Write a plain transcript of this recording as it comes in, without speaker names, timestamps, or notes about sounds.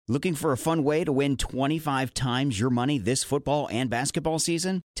Looking for a fun way to win 25 times your money this football and basketball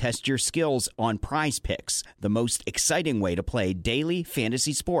season? Test your skills on Prize Picks, the most exciting way to play daily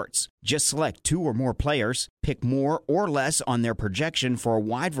fantasy sports. Just select 2 or more players, pick more or less on their projection for a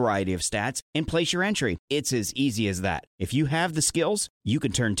wide variety of stats, and place your entry. It's as easy as that. If you have the skills, you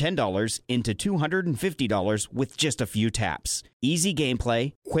can turn $10 into $250 with just a few taps. Easy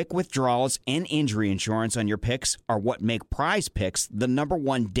gameplay, quick withdrawals, and injury insurance on your picks are what make Prize Picks the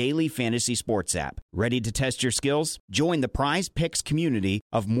 #1 daily fantasy sports app. Ready to test your skills? Join the Prize Picks community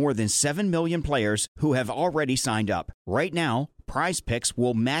of more than 7 million players who have already signed up. Right now, Prize Picks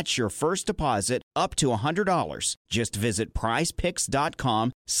will match your first deposit up to $100. Just visit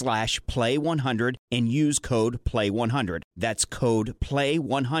prizepicks.com/play100 and use code play100. That's code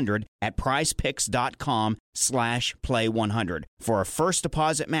play100 at prizepicks.com/play100 for a first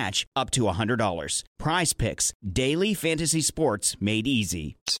deposit match up to $100. Prize Picks, daily fantasy sports made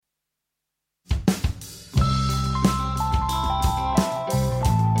easy.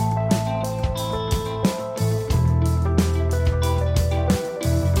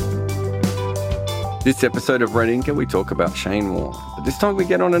 This episode of Red Inca, we talk about Shane Warne, but this time we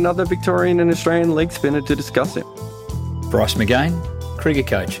get on another Victorian and Australian leg spinner to discuss him. Bryce McGain, cricket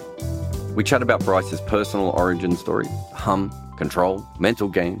coach. We chat about Bryce's personal origin story, hum, control, mental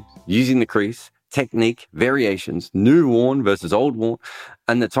games, using the crease, technique, variations, new Warne versus old Warne,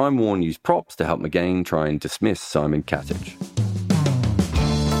 and the time Warne used props to help McGain try and dismiss Simon Katich.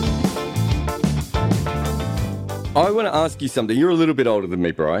 I want to ask you something. You're a little bit older than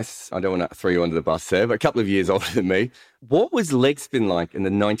me, Bryce. I don't want to throw you under the bus there, but a couple of years older than me. What was leg spin like in the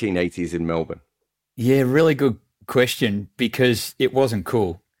 1980s in Melbourne? Yeah, really good question, because it wasn't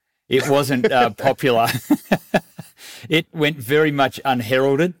cool. It wasn't popular. It went very much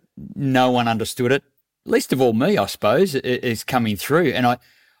unheralded. No one understood it. Least of all me, I suppose, is coming through. And I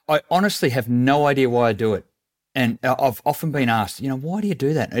honestly have no idea why I do it. And I've often been asked, why do you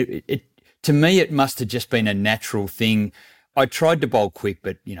do that? To me, it must have just been a natural thing. I tried to bowl quick,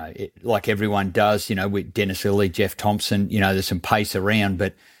 but, like everyone does, with Dennis Lilly, Jeff Thompson, there's some pace around,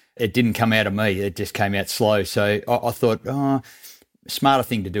 but it didn't come out of me. It just came out slow. So I thought, smarter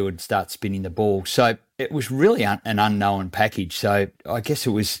thing to do would start spinning the ball. So it was really an unknown package. So I guess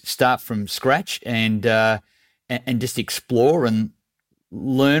it was start from scratch and just explore and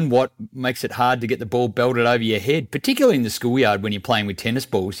learn what makes it hard to get the ball belted over your head, particularly in the schoolyard when you're playing with tennis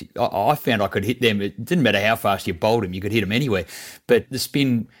balls. I found I could hit them. It didn't matter how fast you bowled them, you could hit them anywhere. But the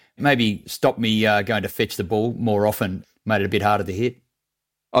spin maybe stopped me going to fetch the ball more often, made it a bit harder to hit.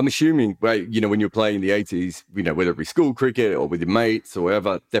 I'm assuming, when you're playing in the 80s, whether it be school cricket or with your mates or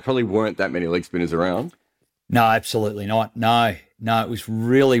whatever, there probably weren't that many leg spinners around. No, absolutely not. No, it was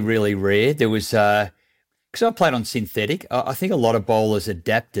really, really rare. There was... because I played on synthetic, I think a lot of bowlers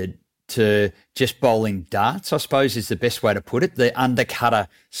adapted to just bowling darts, I suppose is the best way to put it. The undercutter,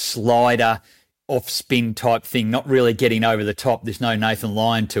 slider, off-spin type thing, not really getting over the top. There's no Nathan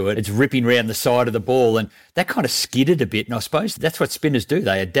Lyon to it. It's ripping around the side of the ball, and that kind of skidded a bit. And I suppose that's what spinners do.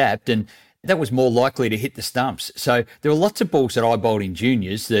 They adapt, and that was more likely to hit the stumps. So there were lots of balls that I bowled in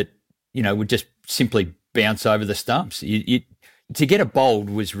juniors that, would just simply bounce over the stumps. To get a bowled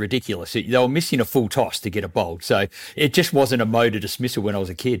was ridiculous. They were missing a full toss to get a bowled. So it just wasn't a mode of dismissal when I was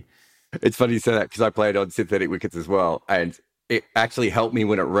a kid. It's funny you say that because I played on synthetic wickets as well. And it actually helped me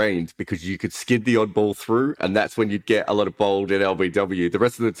when it rained because you could skid the odd ball through. And that's when you'd get a lot of bowled in LBW. The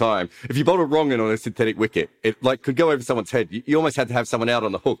rest of the time, if you bowled it wrong and on a synthetic wicket, it could go over someone's head. You almost had to have someone out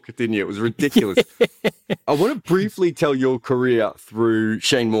on the hook, didn't you? It was ridiculous. I want to briefly tell your career through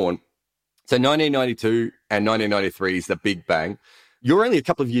Shane Warne. So 1992 and 1993 is the big bang. You're only a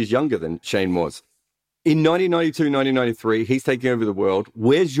couple of years younger than Shane was. In 1992, 1993, he's taking over the world.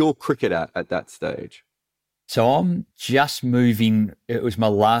 Where's your cricket at that stage? So I'm just moving. It was my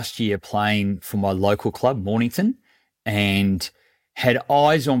last year playing for my local club, Mornington, and had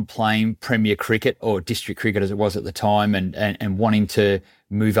eyes on playing Premier Cricket or District Cricket as it was at the time and wanting to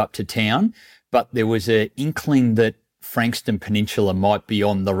move up to town. But there was an inkling that Frankston Peninsula might be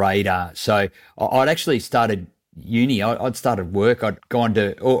on the radar. So I'd actually started uni. I'd started work. I'd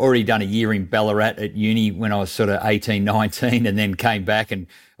already done a year in Ballarat at uni when I was sort of 18, 19, and then came back and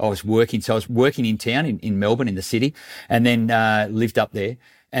I was working. So I was working in town in Melbourne, in the city, and then lived up there.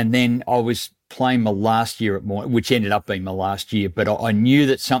 And then I was playing my last year at Warne, which ended up being my last year. But I knew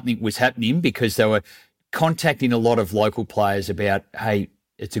that something was happening because they were contacting a lot of local players about, hey,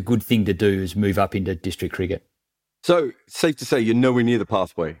 it's a good thing to do is move up into district cricket. So, safe to say you're nowhere near the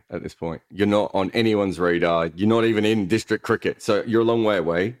pathway at this point. You're not on anyone's radar. You're not even in district cricket. So you're a long way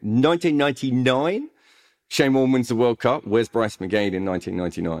away. 1999, Shane Warne wins the World Cup. Where's Bryce McGain in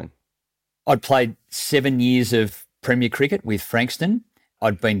 1999? I'd played 7 years of Premier cricket with Frankston.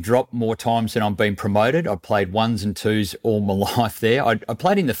 I'd been dropped more times than I've been promoted. I played ones and twos all my life there. I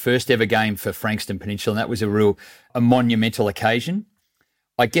played in the first ever game for Frankston Peninsula, and that was a monumental occasion.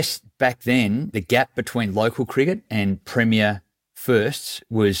 I guess back then, the gap between local cricket and Premier firsts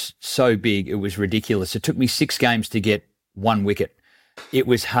was so big, it was ridiculous. It took me 6 games to get 1 wicket. It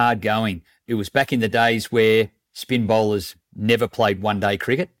was hard going. It was back in the days where spin bowlers never played one-day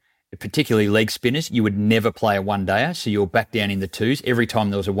cricket, particularly leg spinners. You would never play a one-dayer, so you're back down in the twos. Every time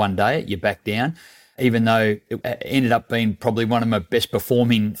there was a one-dayer, you're back down. Even though it ended up being probably one of my best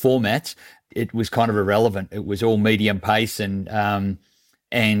performing formats, it was kind of irrelevant. It was all medium pace and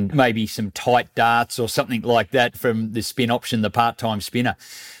maybe some tight darts or something like that from the spin option, the part-time spinner.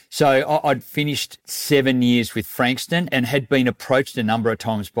 So I'd finished 7 years with Frankston and had been approached a number of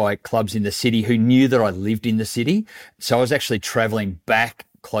times by clubs in the city who knew that I lived in the city. So I was actually travelling back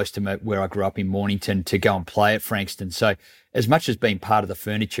close to where I grew up in Mornington to go and play at Frankston. So as much as being part of the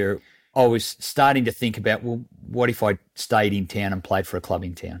furniture, I was starting to think about, well, what if I stayed in town and played for a club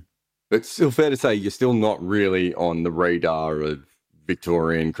in town? It's still fair to say you're still not really on the radar of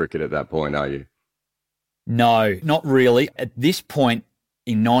Victorian cricket at that point, are you? No, not really. At this point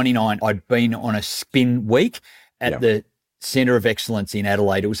in 99, I'd been on a spin week at the Centre of Excellence in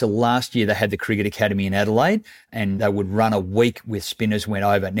Adelaide. It was the last year they had the Cricket Academy in Adelaide, and they would run a week with spinners went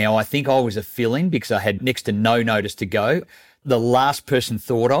over. Now, I think I was a fill-in because I had next to no notice to go. The last person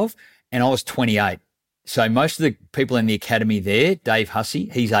thought of, and I was 28. So most of the people in the academy there, Dave Hussey,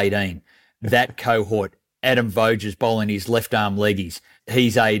 he's 18. That cohort, Adam Voges bowling his left-arm leggies,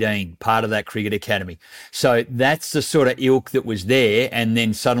 he's 18, part of that Cricket Academy. So that's the sort of ilk that was there, and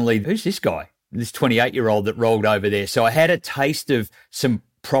then suddenly, who's this guy? This 28-year-old that rolled over there. So I had a taste of some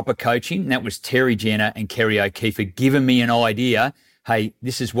proper coaching, and that was Terry Jenner and Kerry O'Keefe had given me an idea, hey,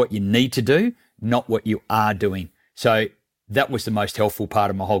 this is what you need to do, not what you are doing. So that was the most helpful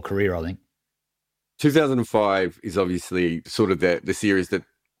part of my whole career, I think. 2005 is obviously sort of the series that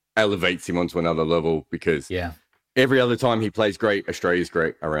elevates him onto another level because every other time he plays great, Australia's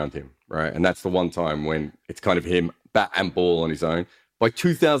great around him, right? And that's the one time when it's kind of him, bat and ball on his own. By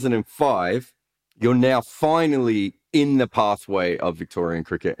 2005, you're now finally in the pathway of Victorian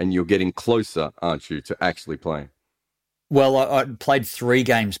cricket and you're getting closer, aren't you, to actually playing? Well, I played 3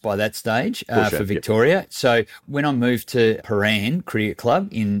 games by that stage for Victoria. Yep. So when I moved to Paran Cricket Club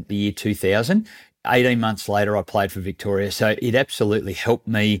in the year 2000, 18 months later, I played for Victoria. So it absolutely helped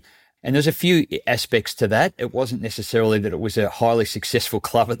me. And there's a few aspects to that. It wasn't necessarily that it was a highly successful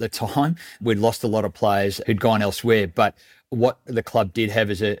club at the time. We'd lost a lot of players who'd gone elsewhere. But what the club did have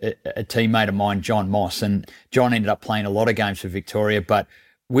is a teammate of mine, John Moss. And John ended up playing a lot of games for Victoria, but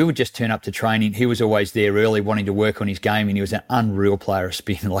we would just turn up to training. He was always there early wanting to work on his game, and he was an unreal player of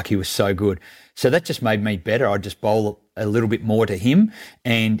spin, like he was so good. So that just made me better. I'd just bowl a little bit more to him,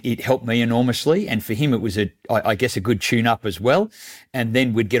 and it helped me enormously. And for him, it was, I guess, a good tune-up as well. And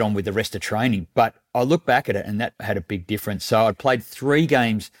then we'd get on with the rest of training. But I look back at it, and that had a big difference. So I'd played 3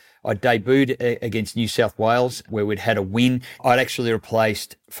 games. I debuted against New South Wales where we'd had a win. I'd actually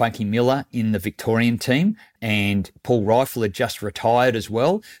replaced Funky Miller in the Victorian team, and Paul Rifle had just retired as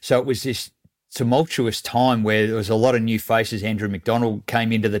well. So it was this tumultuous time where there was a lot of new faces. Andrew McDonald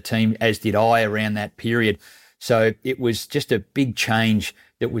came into the team, as did I, around that period. So it was just a big change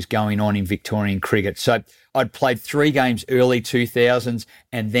that was going on in Victorian cricket. So I'd played 3 games early 2000s,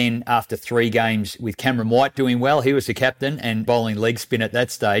 and then after 3 games with Cameron White doing well, he was the captain and bowling leg spin at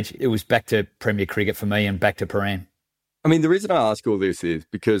that stage, it was back to Premier cricket for me and back to Paran. I mean, the reason I ask all this is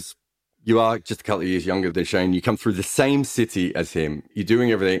because you are just a couple of years younger than Shane. You come through the same city as him. You're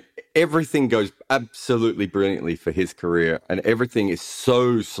doing everything. Everything goes absolutely brilliantly for his career, and everything is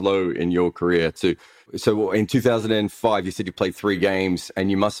so slow in your career too. So in 2005, you said you played 3 games, and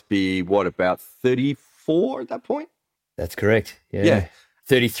you must be, what, about 34 at that point? That's correct. Yeah.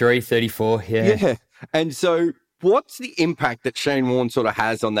 33, 34, Yeah. And so what's the impact that Shane Warne sort of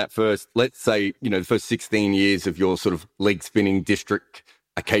has on that first, let's say, the first 16 years of your sort of leg spinning district,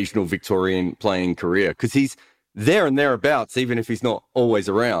 occasional Victorian playing career? Because he's there and thereabouts, even if he's not always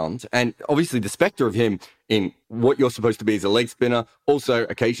around. And obviously the spectre of him in what you're supposed to be as a leg spinner, also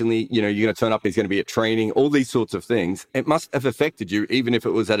occasionally, you're going to turn up, he's going to be at training, all these sorts of things. It must have affected you, even if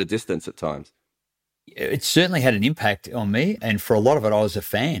it was at a distance at times. It certainly had an impact on me. And for a lot of it, I was a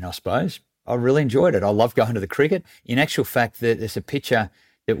fan, I suppose. I really enjoyed it. I love going to the cricket. In actual fact, there's a picture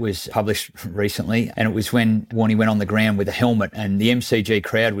that was published recently, and it was when Warne went on the ground with a helmet and the MCG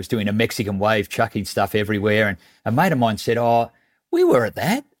crowd was doing a Mexican wave, chucking stuff everywhere. And a mate of mine said, we were at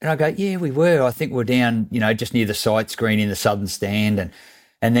that. And I go, yeah, we were. I think we're down, just near the sight screen in the southern stand.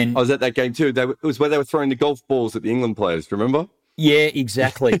 And then I was at that game too. It was where they were throwing the golf balls at the England players. Remember? Yeah,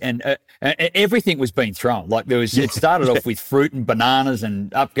 exactly. And everything was being thrown. Like it started off with fruit and bananas,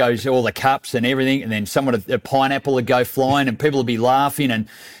 and up goes all the cups and everything. And then a pineapple would go flying, and people would be laughing. And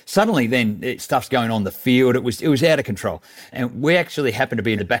suddenly, then stuff's going on the field. It was out of control. And we actually happened to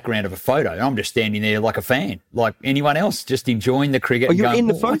be in the background of a photo. And I'm just standing there like a fan, like anyone else, just enjoying the cricket. Oh, you're in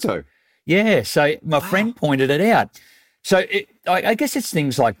the photo? Yeah. So my friend pointed it out. So I guess it's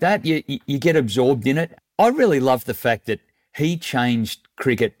things like that. You get absorbed in it. I really love the fact that he changed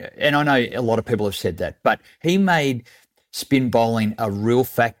cricket, and I know a lot of people have said that, but he made spin bowling a real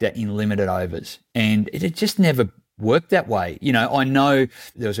factor in limited overs, and it just never worked that way. I know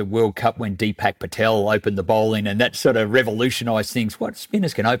there was a World Cup when Deepak Patel opened the bowling, and that sort of revolutionised things. What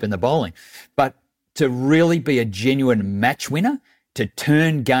spinners can open the bowling? But to really be a genuine match winner, to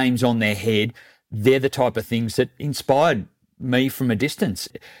turn games on their head, they're the type of things that inspired me from a distance.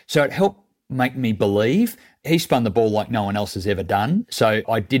 So it helped make me believe. He spun the ball like no one else has ever done. So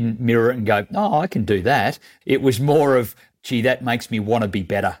I didn't mirror it and go, oh, I can do that. It was more of, gee, that makes me want to be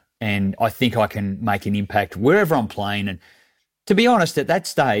better. And I think I can make an impact wherever I'm playing. And to be honest, at that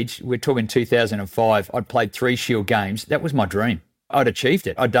stage, we're talking 2005, I'd played 3 Shield games. That was my dream. I'd achieved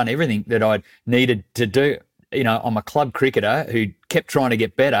it. I'd done everything that I'd needed to do. I'm a club cricketer who kept trying to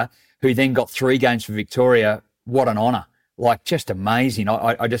get better, who then got 3 games for Victoria. What an honour. Like, just amazing.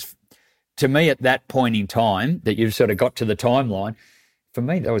 I just... To me, at that point in time that you've sort of got to the timeline, for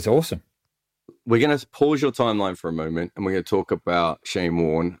me, that was awesome. We're going to pause your timeline for a moment, and we're going to talk about Shane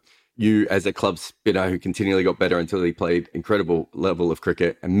Warne. You as a club spinner who continually got better until he played incredible level of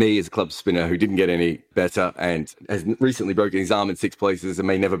cricket, and me as a club spinner who didn't get any better and has recently broken his arm in 6 places and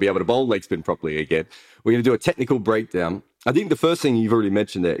may never be able to bowl leg spin properly again. We're going to do a technical breakdown. I think the first thing you've already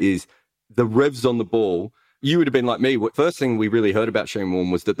mentioned there is the revs on the ball. You would have been like me. First thing we really heard about Shane Warne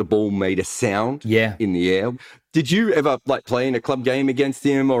was that the ball made a sound in the air. Did you ever play in a club game against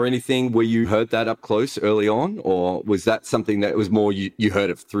him or anything where you heard that up close early on? Or was that something that was more you heard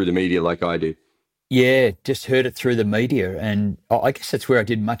it through the media like I did? Yeah, just heard it through the media. And I guess that's where I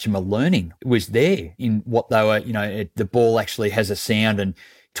did much of my learning. It was there in what they were, the ball actually has a sound. And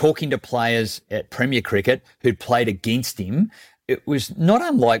talking to players at Premier Cricket who'd played against him, it was not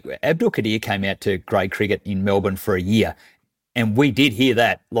unlike Abdul Qadir came out to grade cricket in Melbourne for a year, and we did hear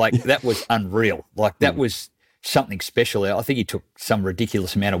that. Like, that was unreal. Like, that was something special. I think he took some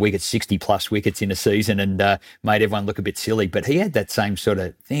ridiculous amount of wickets, 60-plus wickets in a season, and made everyone look a bit silly. But he had that same sort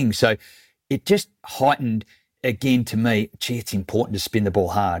of thing. So it just heightened, again, to me, gee, it's important to spin the ball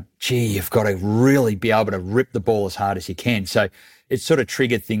hard. Gee, you've got to really be able to rip the ball as hard as you can. So it sort of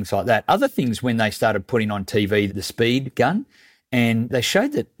triggered things like that. Other things, when they started putting on TV the speed gun, and they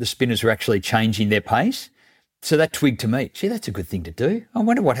showed that the spinners were actually changing their pace. So that twigged to me, gee, that's a good thing to do. I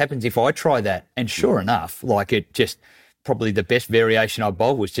wonder what happens if I try that. And sure enough, it just, probably the best variation I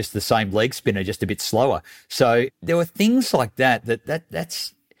bowled was just the same leg spinner, just a bit slower. So there were things like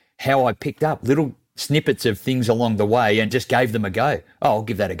that's how I picked up little snippets of things along the way and just gave them a go. Oh, I'll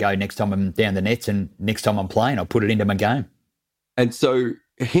give that a go next time I'm down the nets, and next time I'm playing, I'll put it into my game. And so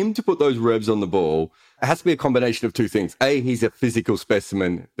him to put those revs on the ball, it has to be a combination of 2 things. A, he's a physical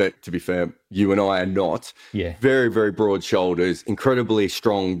specimen that, to be fair, you and I are not. Yeah. Very, very broad shoulders, incredibly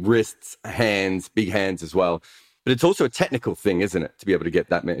strong wrists, hands, big hands as well. But it's also a technical thing, isn't it, to be able to get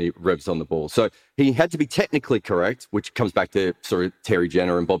that many revs on the ball. So he had to be technically correct, which comes back to sort of Terry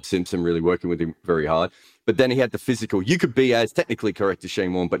Jenner and Bob Simpson really working with him very hard. But then he had the physical. You could be as technically correct as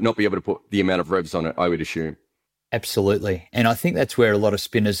Shane Warne, but not be able to put the amount of revs on it, I would assume. Absolutely. And I think that's where a lot of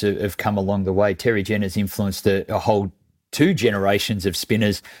spinners have come along the way. Terry Jenner's influenced a whole 2 generations of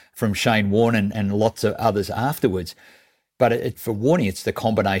spinners from Shane Warne and lots of others afterwards. But for Warne, it's the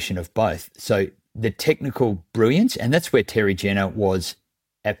combination of both. So the technical brilliance, and that's where Terry Jenner was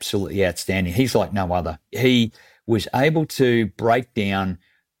absolutely outstanding. He's like no other. He was able to break down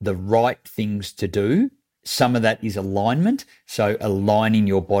the right things to do. Some of that is alignment, so aligning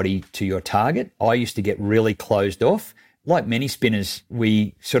your body to your target. I used to get really closed off. Like many spinners,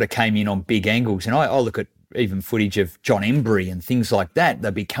 we sort of came in on big angles, and I look at even footage of John Embry and things like that.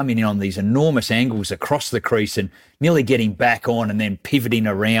 They'd be coming in on these enormous angles across the crease and nearly getting back on and then pivoting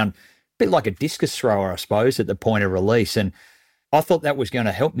around, a bit like a discus thrower, I suppose, at the point of release. And I thought that was going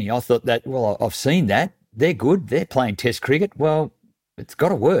to help me. I thought that, well, I've seen that. They're good. They're playing Test cricket. Well, it's got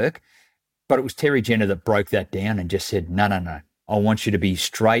to work. But it was Terry Jenner that broke that down and just said, no. I want you to be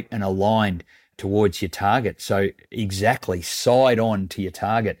straight and aligned towards your target. So exactly, side on to your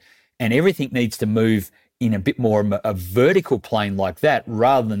target. And everything needs to move in a bit more of a vertical plane like that,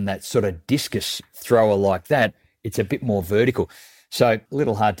 rather than that sort of discus thrower like that. It's a bit more vertical. So a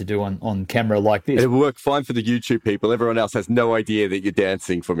little hard to do on camera like this. It'll work fine for the YouTube people. Everyone else has no idea that you're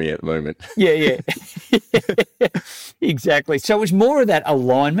dancing for me at the moment. Yeah. Exactly. So it was more of that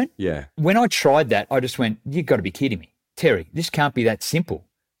alignment. Yeah. When I tried that, I just went, you've got to be kidding me. Terry, this can't be that simple,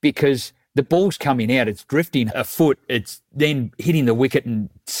 because the ball's coming out, it's drifting a foot, it's then hitting the wicket and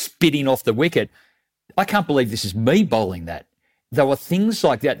spitting off the wicket. I can't believe this is me bowling that. There were things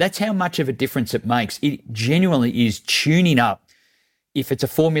like that. That's how much of a difference it makes. It genuinely is tuning up. If it's a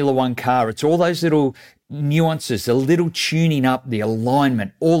Formula One car, it's all those little nuances, a little tuning up, the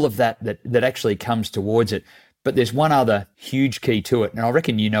alignment, all of that actually comes towards it. But there's one other huge key to it, and I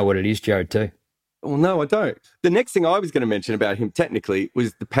reckon you know what it is, Jared, too. Well, no, I don't. The next thing I was going to mention about him technically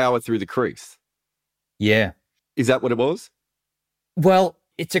was the power through the crease. Yeah. Is that what it was? Well,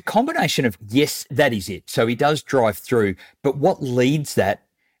 it's a combination of, yes, that is it. So he does drive through, but what leads that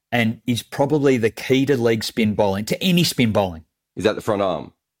and is probably the key to leg spin bowling, to any spin bowling, is that the front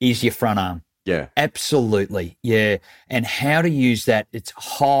arm? Is your front arm. Yeah. Absolutely. Yeah. And how to use that. It's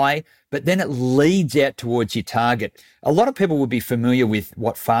high, but then it leads out towards your target. A lot of people would be familiar with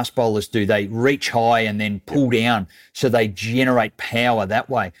what fast bowlers do. They reach high and then pull down, so they generate power that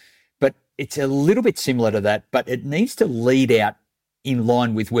way. But it's a little bit similar to that, but it needs to lead out in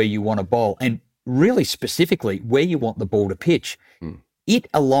line with where you want to bowl, and really specifically where you want the ball to pitch. It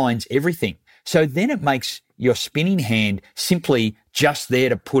aligns everything. So then it makes your spinning hand simply just there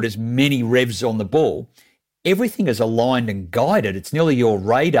to put as many revs on the ball. Everything is aligned and guided. It's nearly your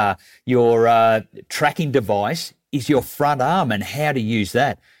radar, your tracking device is your front arm and how to use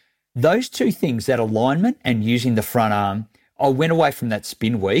that. Those two things, that alignment and using the front arm, I went away from that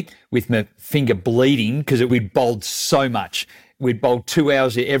spin week with my finger bleeding because we'd bowled so much. We'd bowled 2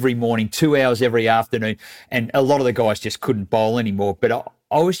 hours every morning, 2 hours every afternoon, and a lot of the guys just couldn't bowl anymore. But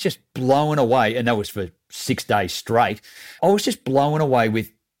I was just blown away, and that was for 6 days straight. I was just blown away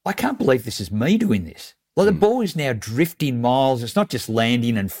with, I can't believe this is me doing this. Well, the ball is now drifting miles. It's not just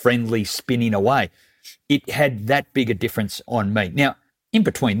landing and friendly spinning away. It had that big a difference on me. Now, in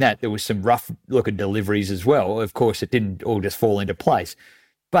between that, there was some rough-looking deliveries as well. Of course, it didn't all just fall into place.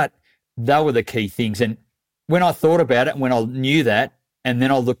 But they were the key things. And when I thought about it, when I knew that, and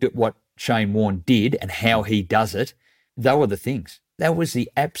then I looked at what Shane Warne did and how he does it, they were the things. That was the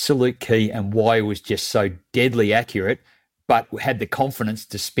absolute key, and why it was just so deadly accurate, but had the confidence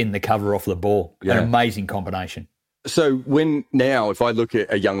to spin the cover off the ball. Yeah. An amazing combination. So if I look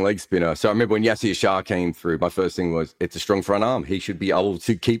at a young leg spinner, so I remember when Yasir Shah came through, my first thing was, it's a strong front arm. He should be able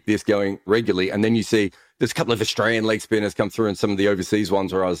to keep this going regularly. And then you see there's a couple of Australian leg spinners come through and some of the overseas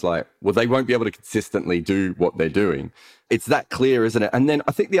ones where I was like, well, they won't be able to consistently do what they're doing. It's that clear, isn't it? And then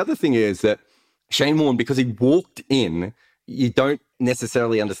I think the other thing is that Shane Warne, because he walked in, you don't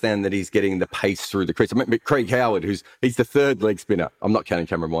necessarily understand that he's getting the pace through the crease. I remember Craig Howard, he's the third leg spinner. I'm not counting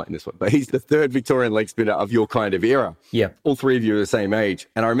Cameron White in this one, but he's the third Victorian leg spinner of your kind of era. Yeah. All three of you are the same age.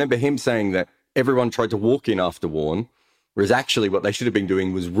 And I remember him saying that everyone tried to walk in after Warne, whereas actually what they should have been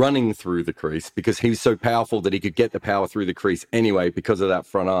doing was running through the crease, because he was so powerful that he could get the power through the crease anyway because of that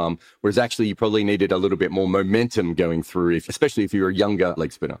front arm, whereas actually you probably needed a little bit more momentum going through, especially if you're a younger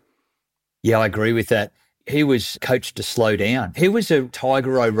leg spinner. Yeah, I agree with that. He was coached to slow down. He was a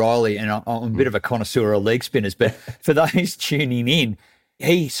Tiger O'Reilly, and I'm a bit of a connoisseur of leg spinners, but for those tuning in,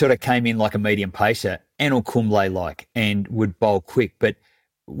 he sort of came in like a medium pacer, Anil Kumble-like, and would bowl quick. But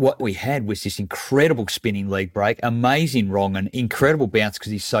what we had was this incredible spinning leg break, amazing wrong, and incredible bounce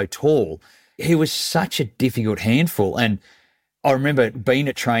because he's so tall. He was such a difficult handful. And I remember being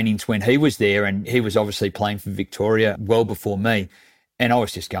at trainings when he was there, and he was obviously playing for Victoria well before me, and I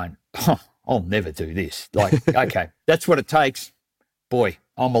was just going, I'll never do this. Like, okay, that's what it takes. Boy,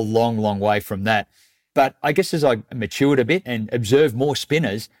 I'm a long, long way from that. But I guess as I matured a bit and observed more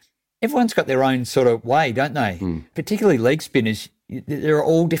spinners, everyone's got their own sort of way, don't they? Particularly leg spinners, there are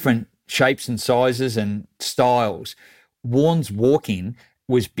all different shapes and sizes and styles. Warne's walking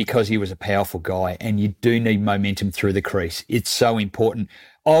was because he was a powerful guy, and you do need momentum through the crease. It's so important.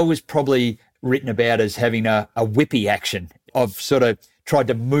 I was probably written about as having a whippy action. I've sort of tried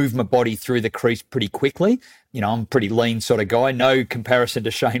to move my body through the crease pretty quickly. You know, I'm a pretty lean sort of guy. No comparison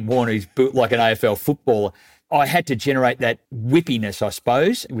to Shane Warne, who's built like an AFL footballer. I had to generate that whippiness, I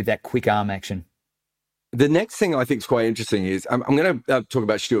suppose, with that quick arm action. The next thing I think is quite interesting is, I'm going to talk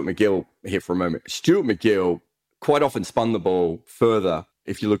about Stuart McGill here for a moment. Stuart McGill quite often spun the ball further,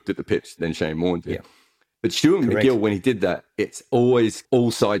 if you looked at the pitch, than Shane Warne did. Yeah. But Stuart McGill, when he did that, it's always all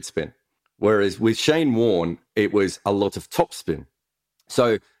side spin. Whereas with Shane Warne, it was a lot of top spin.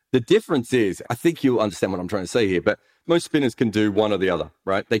 So The difference is, I think you'll understand what I'm trying to say here, but most spinners can do one or the other,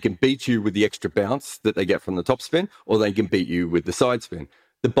 right? They can beat you with the extra bounce that they get from the top spin, or they can beat you with the side spin.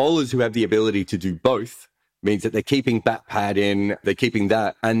 The bowlers who have the ability to do both means that they're keeping bat pad in, they're keeping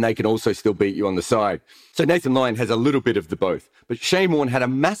that, and they can also still beat you on the side. So Nathan Lyon has a little bit of the both, but Shane Warne had a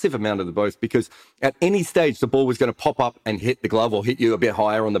massive amount of the both, because at any stage the ball was going to pop up and hit the glove or hit you a bit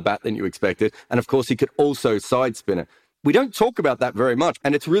higher on the bat than you expected. And of course he could also side spin it. We don't talk about that very much,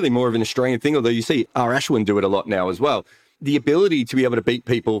 and it's really more of an Australian thing, although you see R. Ashwin do it a lot now as well. The ability to be able to beat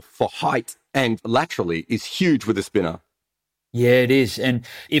people for height and laterally is huge with a spinner. Yeah, it is. And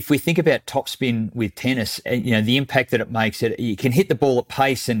if we think about topspin with tennis, the impact that it makes, you can hit the ball at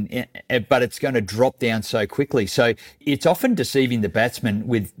pace, but it's going to drop down so quickly. So it's often deceiving the batsman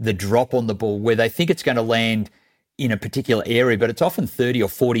with the drop on the ball, where they think it's going to land in a particular area, but it's often 30 or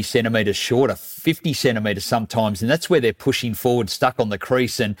 40 centimetres shorter, 50 centimetres sometimes. And that's where they're pushing forward, stuck on the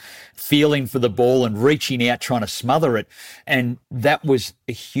crease and feeling for the ball and reaching out, trying to smother it. And that was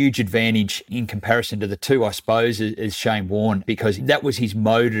a huge advantage in comparison to the two, I suppose, is Shane Warne, because that was his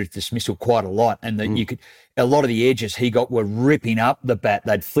mode of dismissal quite a lot. And that you could, a lot of the edges he got were ripping up the bat.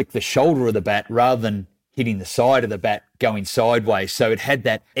 They'd flick the shoulder of the bat rather than hitting the side of the bat going sideways. So it had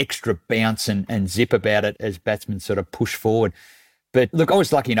that extra bounce and zip about it as batsmen sort of push forward. But look, I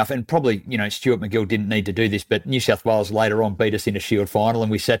was lucky enough, and probably, Stuart McGill didn't need to do this, but New South Wales later on beat us in a Shield final,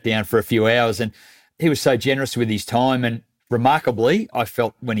 and we sat down for a few hours, and he was so generous with his time. And remarkably, I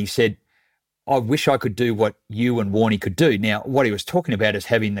felt when he said, I wish I could do what you and Warne could do. Now, what he was talking about is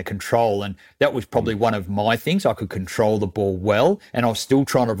having the control, and that was probably one of my things. I could control the ball well, and I was still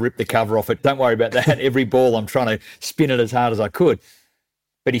trying to rip the cover off it. Don't worry about that. Every ball, I'm trying to spin it as hard as I could.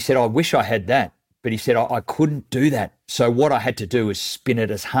 But he said, I wish I had that. But he said, I couldn't do that. So what I had to do is spin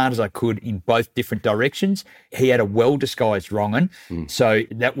it as hard as I could in both different directions. He had a well-disguised wrong un, so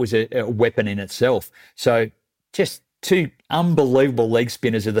that was a weapon in itself. So just two unbelievable leg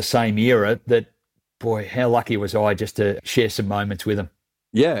spinners of the same era that, boy, how lucky was I just to share some moments with them.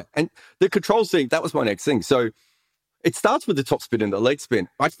 Yeah, and the control thing, that was my next thing. So it starts with the top spin and the leg spin.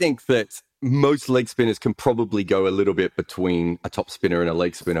 I think that most leg spinners can probably go a little bit between a top spinner and a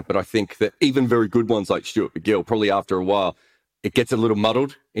leg spinner, but I think that even very good ones like Stuart McGill, probably after a while, it gets a little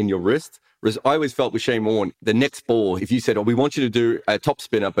muddled in your wrist. Whereas I always felt with Shane Warne, the next ball, if you said, we want you to do a top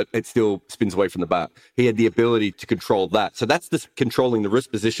spinner, but it still spins away from the bat, he had the ability to control that. So that's the controlling the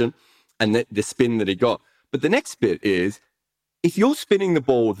wrist position and the spin that he got. But the next bit is, if you're spinning the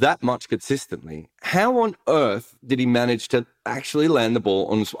ball that much consistently, how on earth did he manage to actually land the ball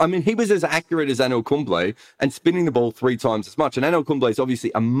on? I mean, he was as accurate as Anil Kumble and spinning the ball 3 times as much. And Anil Kumble is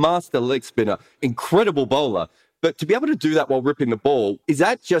obviously a master leg spinner, incredible bowler. But to be able to do that while ripping the ball, is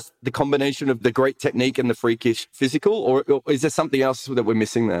that just the combination of the great technique and the freakish physical, or is there something else that we're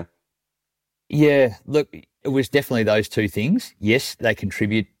missing there? Yeah, look, it was definitely those two things. Yes, they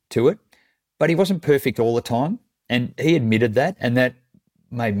contribute to it, but he wasn't perfect all the time. And he admitted that, and that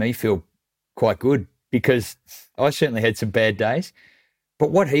made me feel quite good, because I certainly had some bad days. But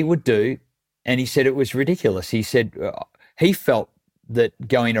what he would do, and he said it was ridiculous. He said he felt that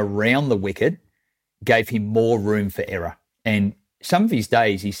going around the wicket gave him more room for error. And some of his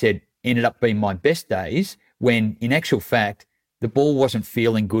days, he said, ended up being my best days when, in actual fact, the ball wasn't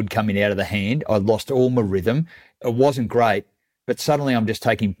feeling good coming out of the hand. I lost all my rhythm. It wasn't great, but suddenly I'm just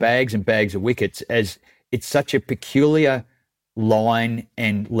taking bags and bags of wickets, as it's such a peculiar line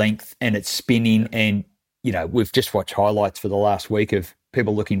and length, and it's spinning. And, we've just watched highlights for the last week of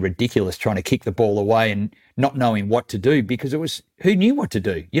people looking ridiculous trying to kick the ball away and not knowing what to do, because who knew what to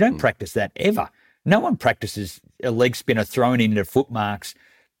do? You don't practice that ever. No one practices a leg spinner thrown into foot marks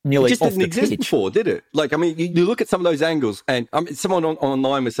nearly off the pitch. It just didn't exist before, did it? Like, I mean, you look at some of those angles, and someone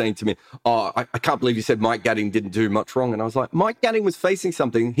online was saying to me, I can't believe you said Mike Gatting didn't do much wrong. And I was like, Mike Gatting was facing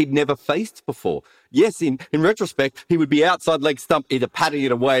something he'd never faced before. Yes, in retrospect, he would be outside leg stump, either patting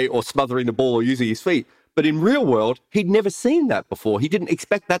it away or smothering the ball or using his feet. But in real world, he'd never seen that before. He didn't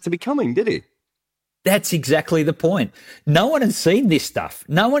expect that to be coming, did he? That's exactly the point. No one had seen this stuff.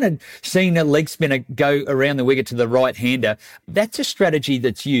 No one had seen a leg spinner go around the wicket to the right-hander. That's a strategy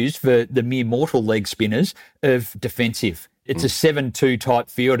that's used for the mere mortal leg spinners of defensive. It's a 7-2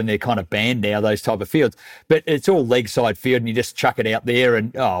 type field, and they're kind of banned now, those type of fields. But it's all leg side field, and you just chuck it out there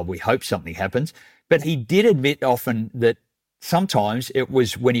and, we hope something happens. But he did admit often that sometimes it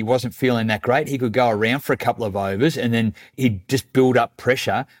was when he wasn't feeling that great, he could go around for a couple of overs and then he'd just build up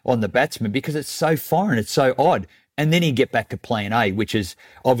pressure on the batsman, because it's so foreign, it's so odd. And then he'd get back to plan A, which is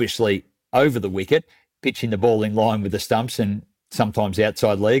obviously over the wicket, pitching the ball in line with the stumps and sometimes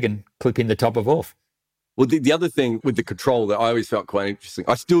outside leg and clipping the top of off. Well, the other thing with the control that I always felt quite interesting,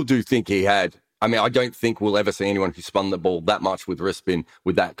 I still do think he had, I mean, I don't think we'll ever see anyone who spun the ball that much with wrist spin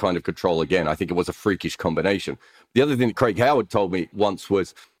with that kind of control again. I think it was a freakish combination. The other thing that Craig Howard told me once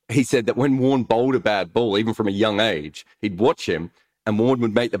was, he said that when Warne bowled a bad ball, even from a young age, he'd watch him and Warne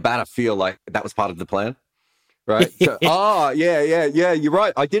would make the batter feel like that was part of the plan. Right? So, yeah, you're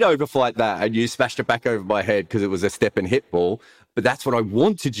right. I did overflight that and you smashed it back over my head because it was a step and hit ball. But that's what I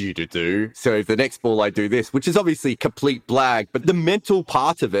wanted you to do. So if the next ball I do this, which is obviously complete blag, but the mental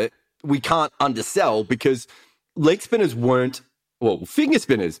part of it, we can't undersell because leg spinners weren't, well, finger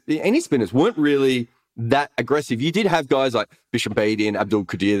spinners, any spinners weren't really that aggressive. You did have guys like Bishop Beatty and Abdul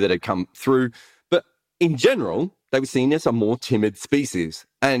Qadir that had come through, but in general, they were seen as a more timid species.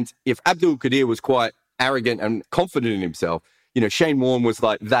 And if Abdul Qadir was quite arrogant and confident in himself, Shane Warne was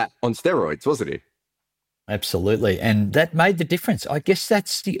like that on steroids, wasn't he? Absolutely. And that made the difference. I guess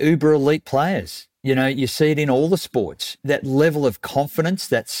that's the uber elite players. You see it in all the sports, that level of confidence,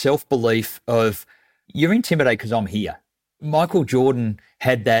 that self-belief of you're intimidated because I'm here. Michael Jordan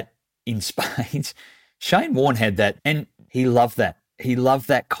had that in spades. Shane Warne had that, and he loved that. He loved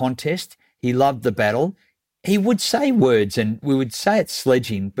that contest. He loved the battle. He would say words, and we would say it's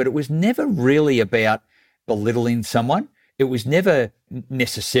sledging, but it was never really about belittling someone. It was never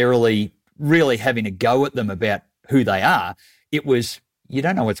necessarily really having a go at them about who they are. It was, you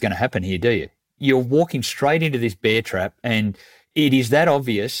don't know what's going to happen here, do you? You're walking straight into this bear trap, and it is that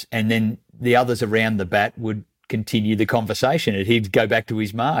obvious, and then the others around the bat would continue the conversation, and he'd go back to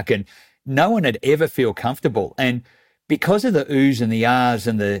his mark, and no one would ever feel comfortable. And because of the oohs and the ahs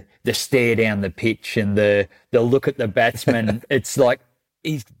and the stare down the pitch and the look at the batsman, it's like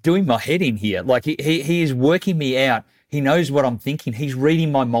he's doing my head in here. Like he is working me out. He knows what I'm thinking. He's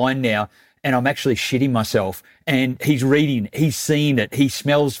reading my mind now, and I'm actually shitting myself. And he's reading, he's seeing it. He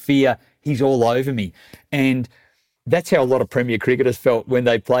smells fear. He's all over me. And that's how a lot of Premier cricketers felt when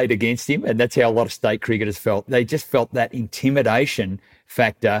they played against him, and that's how a lot of state cricketers felt. They just felt that intimidation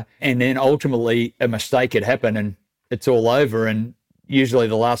factor, and then ultimately a mistake had happened and it's all over. And usually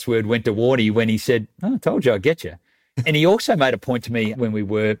the last word went to Warne when he said, "Oh, I told you I'd get you." And he also made a point to me when we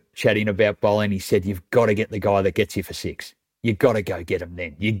were chatting about bowling. He said, "You've got to get the guy that gets you for six. You've got to go get them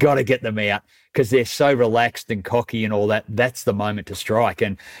then. You've got to get them out because they're so relaxed and cocky and all that. That's the moment to strike."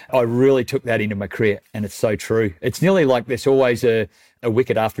 And I really took that into my career, and it's so true. It's nearly like there's always a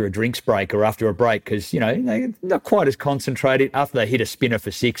wicket after a drinks break or after a break because, they're not quite as concentrated. After they hit a spinner for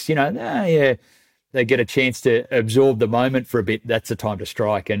six, they get a chance to absorb the moment for a bit. That's the time to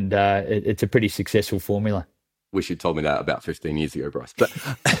strike, and it's a pretty successful formula. Wish you'd told me that about 15 years ago, Bryce. But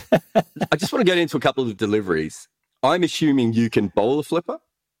I just want to get into a couple of deliveries. I'm assuming you can bowl a flipper.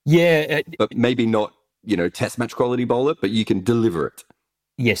 Yeah. But maybe not, test match quality bowler, but you can deliver it.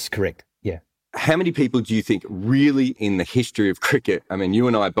 Yes, correct. Yeah. How many people do you think really in the history of cricket, I mean, you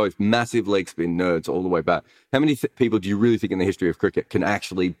and I are both massive leg spin nerds all the way back. How many people do you really think in the history of cricket can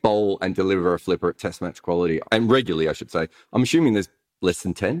actually bowl and deliver a flipper at test match quality? And regularly, I should say. I'm assuming there's less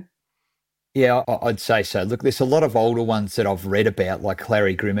than 10. Yeah, I'd say so. Look, there's a lot of older ones that I've read about, like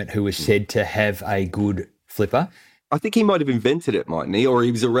Clary Grimmett, who was said to have a good flipper. I think he might have invented it, mightn't he? Or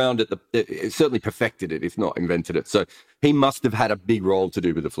he was around at certainly perfected it, if not invented it. So he must have had a big role to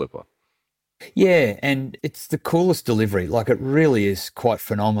do with the flipper. Yeah, and it's the coolest delivery. Like, it really is quite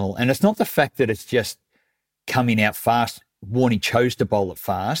phenomenal. And it's not the fact that it's just coming out fast. Warne chose to bowl it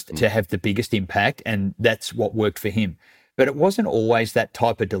fast to have the biggest impact, and that's what worked for him. But it wasn't always that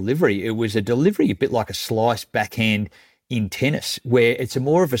type of delivery. It was a delivery a bit like a slice backhand in tennis, where it's a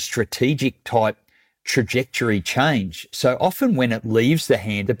more of a strategic type trajectory change. So often when it leaves the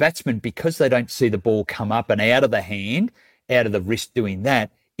hand, the batsman, because they don't see the ball come up and out of the hand, out of the wrist doing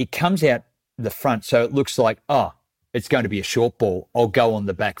that, it comes out the front. So it looks like, it's going to be a short ball. I'll go on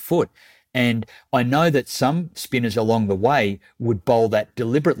the back foot. And I know that some spinners along the way would bowl that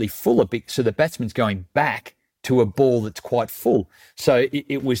deliberately full a bit, so the batsman's going back to a ball that's quite full. So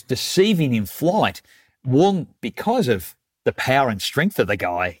it was deceiving in flight. Warne, because of the power and strength of the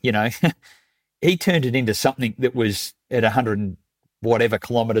guy, he turned it into something that was at 100 and whatever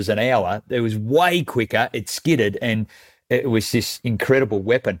kilometres an hour. It was way quicker. It skidded, and it was this incredible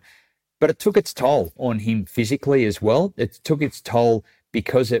weapon. But it took its toll on him physically as well. It took its toll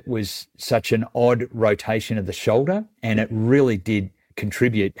because it was such an odd rotation of the shoulder, and it really did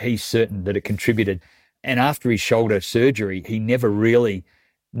contribute. He's certain that it contributed. And after his shoulder surgery, he never really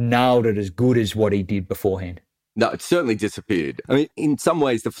nailed it as good as what he did beforehand. No, it certainly disappeared. I mean, in some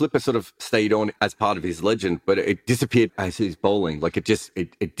ways, the flipper sort of stayed on as part of his legend, but it disappeared as he's bowling. Like it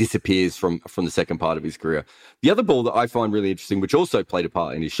disappears from the second part of his career. The other ball that I find really interesting, which also played a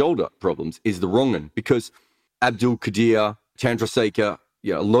part in his shoulder problems, is the wrong one, because Abdul Qadir, Chandrasekhar,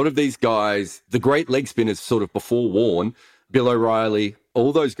 a lot of these guys, the great leg spinners sort of before Warne, Bill O'Reilly,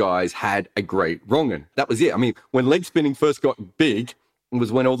 all those guys had a great wrong one. That was it. I mean, when leg spinning first got big, was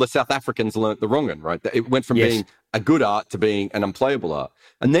when all the South Africans learnt the wrong one, right? It went from being a good art to being an unplayable art.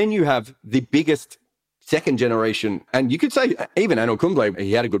 And then you have the biggest second generation, and you could say even Anil Kumble,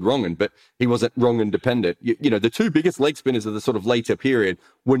 he had a good wrong one, but he wasn't wrong and dependent. The two biggest leg spinners of the sort of later period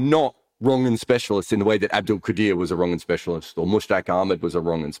were not wrong and specialists in the way that Abdul Qadir was a wrong and specialist, or Mushtaq Ahmed was a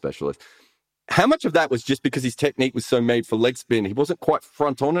wrong and specialist. How much of that was just because his technique was so made for leg spin? He wasn't quite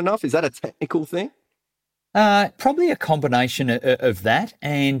front on enough. Is that a technical thing? Probably a combination of that,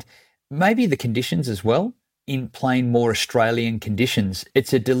 and maybe the conditions as well. In playing more Australian conditions,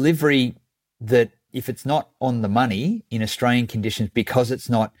 it's a delivery that, if it's not on the money in Australian conditions, because it's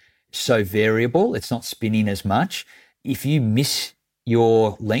not so variable, it's not spinning as much. If you miss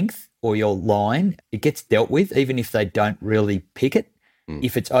your length or your line, it gets dealt with, even if they don't really pick it.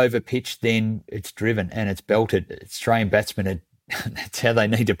 If it's over pitched, then it's driven and it's belted. Australian batsmen that's how they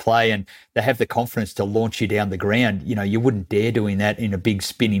need to play, and they have the confidence to launch you down the ground. You wouldn't dare doing that in a big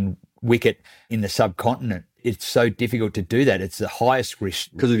spinning wicket in the subcontinent. It's so difficult to do that. It's the highest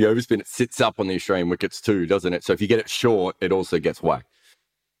risk. Because of the overspin, it sits up on the Australian wickets too, doesn't it? So if you get it short, it also gets whacked.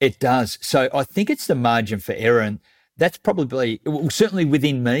 It does. So I think it's the margin for error, and that's probably, certainly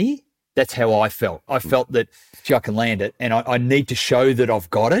within me, that's how I felt. I felt that, I can land it, and I need to show that I've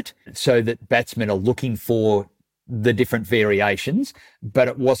got it, so that batsmen are looking for the different variations, but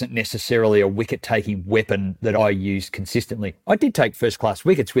it wasn't necessarily a wicket-taking weapon that I used consistently. I did take first-class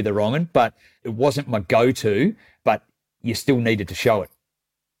wickets with a wrong one, but it wasn't my go-to, but you still needed to show it.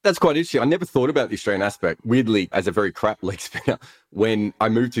 That's quite interesting. I never thought about the Australian aspect. Weirdly, as a very crap leg spinner, when I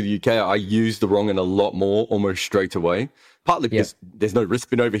moved to the UK, I used the wrong one a lot more, almost straight away. Partly because there's no wrist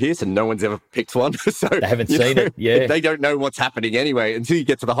spin over here, so no one's ever picked one. So they haven't seen it. Yeah, they don't know what's happening anyway until you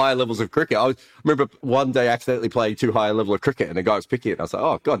get to the higher levels of cricket. I remember one day accidentally playing too high a level of cricket, and the guy was picking it. And I was like,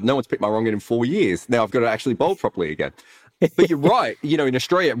 "Oh God, no one's picked my wrong in 4 years. Now I've got to actually bowl properly again." But you're right. In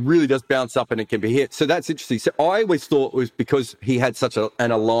Australia, it really does bounce up and it can be hit. So that's interesting. So I always thought it was because he had such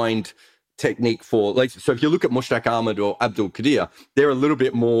an aligned technique for legs. So if you look at Mushtaq Ahmed or Abdul Qadir, they're a little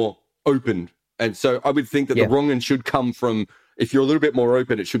bit more open. And so I would think that the wrong end should come from, if you're a little bit more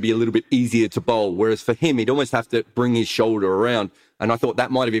open, it should be a little bit easier to bowl. Whereas for him, he'd almost have to bring his shoulder around. And I thought that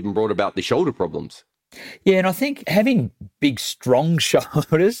might have even brought about the shoulder problems. Yeah, and I think having big, strong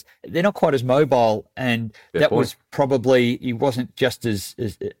shoulders, they're not quite as mobile, and was probably, he wasn't just as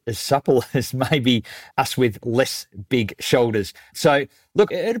supple as maybe us with less big shoulders. So,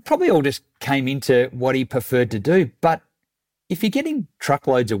 look, it probably all just came into what he preferred to do. But if you're getting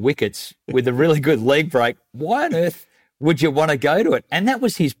truckloads of wickets with a really good leg break, why on earth would you want to go to it? And that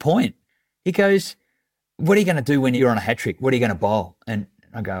was his point. He goes, what are you going to do when you're on a hat-trick? What are you going to bowl? And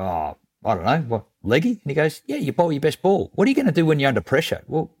I go, I don't know, what, leggy? And he goes, yeah, you bowl your best ball. What are you going to do when you're under pressure?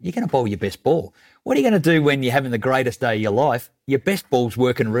 Well, you're going to bowl your best ball. What are you going to do when you're having the greatest day of your life? Your best ball's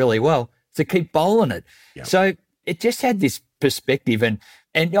working really well, so keep bowling it. Yep. So it just had this perspective, and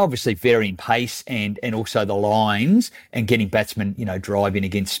obviously varying pace and also the lines and getting batsmen, driving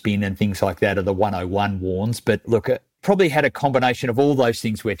against spin and things like that are the 101 Warnes. But look, it probably had a combination of all those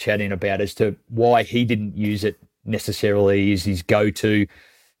things we're chatting about as to why he didn't use it necessarily as his go-to,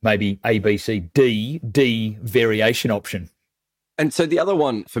 maybe A, B, C, D variation option. And so the other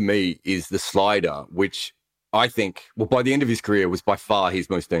one for me is the slider, which I think, by the end of his career was by far his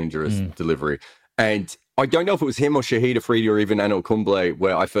most dangerous delivery. And I don't know if it was him or Shahid Afridi or even Anil Kumble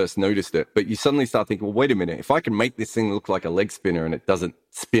where I first noticed it, but you suddenly start thinking, well, wait a minute, if I can make this thing look like a leg spinner and it doesn't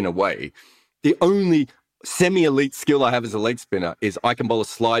spin away, the only semi-elite skill I have as a leg spinner is I can bowl a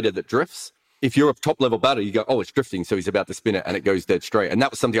slider that drifts. If you're a top-level batter, you go, oh, it's drifting, so he's about to spin it, and it goes dead straight. And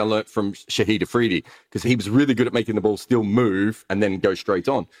that was something I learned from Shahid Afridi, because he was really good at making the ball still move and then go straight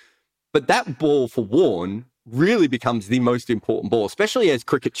on. But that ball for Warne really becomes the most important ball, especially as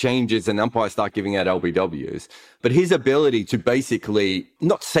cricket changes and umpires start giving out LBWs. But his ability to basically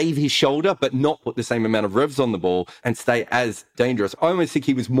not save his shoulder, but not put the same amount of revs on the ball and stay as dangerous. I almost think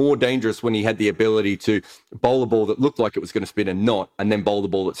he was more dangerous when he had the ability to bowl a ball that looked like it was going to spin and not, and then bowl the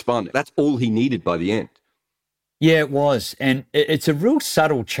ball that spun. That's all he needed by the end. Yeah, it was. And it's a real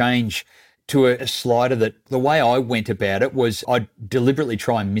subtle change to a slider that the way I went about it was I'd deliberately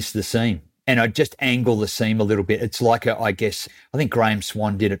try and miss the seam. and I'd just angle the seam a little bit. It's like, I think Graham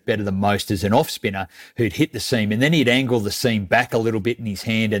Swan did it better than most as an off spinner, who'd hit the seam and then he'd angle the seam back a little bit in his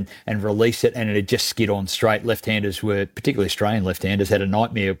hand and release it, and it'd just skid on straight. Left-handers were, particularly Australian left-handers, had a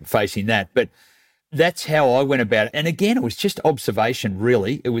nightmare facing that. But that's how I went about it. And again, it was just observation,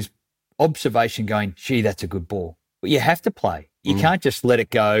 really. It was observation going, gee, that's a good ball. But you have to play. You can't just let it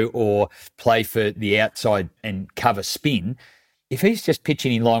go or play for the outside and cover spin. If he's just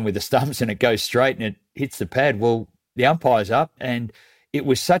pitching in line with the stumps and it goes straight and it hits the pad, well, the umpire's up. And it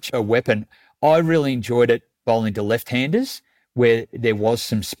was such a weapon. I really enjoyed it bowling to left-handers where there was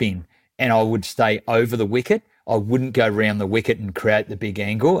some spin, and I would stay over the wicket. I wouldn't go round the wicket and create the big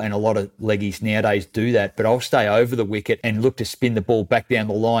angle, and a lot of leggies nowadays do that, but I'll stay over the wicket and look to spin the ball back down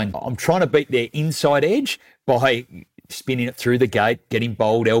the line. I'm trying to beat their inside edge by spinning it through the gate, getting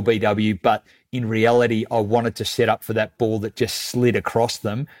bowled LBW, but in reality, I wanted to set up for that ball that just slid across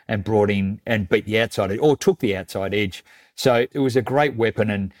them and brought in and beat the outside edge, or took the outside edge. So it was a great weapon,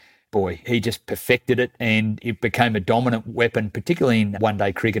 and boy, he just perfected it, and it became a dominant weapon, particularly in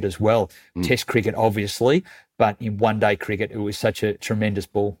one-day cricket as well. Test cricket, obviously, but in one-day cricket, it was such a tremendous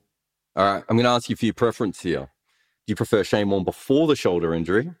ball. All right, I'm going to ask you for your preference here. Do you prefer Shane Warne before the shoulder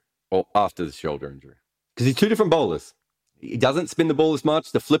injury or after the shoulder injury? Because he's two different bowlers. He doesn't spin the ball as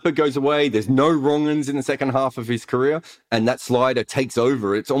much. The flipper goes away. There's no wrong-uns in the second half of his career, and that slider takes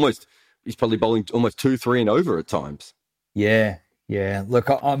over. He's probably bowling almost 2-3 and over at times. Yeah. Look,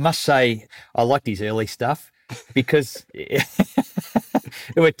 I must say I liked his early stuff because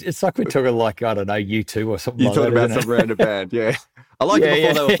it's like we're talking like, I don't know, U2 or something like that. You're talking about some random band, yeah. I like it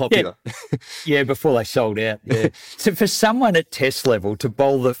before they were popular. Yeah, before they sold out, yeah. So for someone at test level to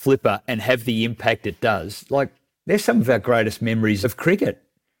bowl the flipper and have the impact it does, like, they're some of our greatest memories of cricket,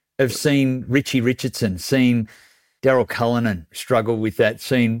 of seeing Richie Richardson, seeing Daryl Cullinan struggle with that,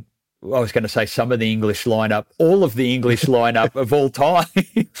 seeing, I was going to say some of the English lineup, all of the English lineup of all time,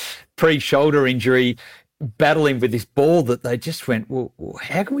 pre-shoulder injury, battling with this ball that they just went, well,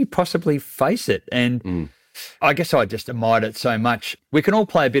 how can we possibly face it? And I guess I just admired it so much. We can all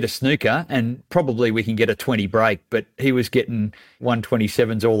play a bit of snooker and probably we can get a 20 break, but he was getting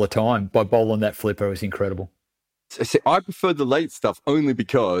 127s all the time by bowling that flipper. It was incredible. See, I prefer the late stuff only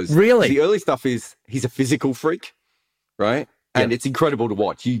because the early stuff is he's a physical freak, right? And it's incredible to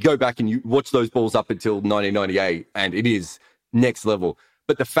watch. You go back and you watch those balls up until 1998 and it is next level.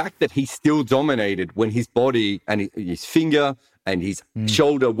 But the fact that he still dominated when his body and his finger and his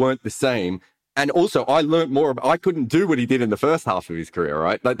shoulder weren't the same. And also I learned more I couldn't do what he did in the first half of his career,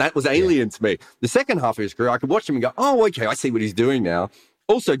 right? Like that was alien to me. The second half of his career, I could watch him and go, oh, okay, I see what he's doing now.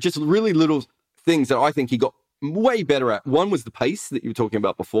 Also, just really little things that I think he got way better at. One was the pace that you were talking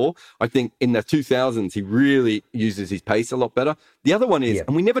about before. I think in the 2000s, he really uses his pace a lot better. The other one is,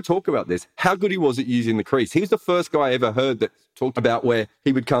 and we never talk about this, how good he was at using the crease. He was the first guy I ever heard that talked about where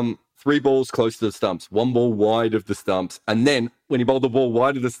he would come 3 balls close to the stumps, 1 ball wide of the stumps. And then when he bowled the ball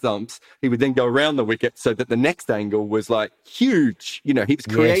wide of the stumps, he would then go around the wicket so that the next angle was like huge. You know, he was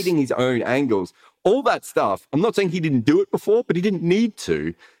creating his own angles. All that stuff, I'm not saying he didn't do it before, but he didn't need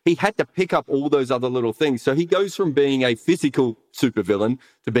to. He had to pick up all those other little things. So he goes from being a physical supervillain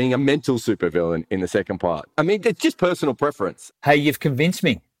to being a mental supervillain in the second part. I mean, it's just personal preference. Hey, you've convinced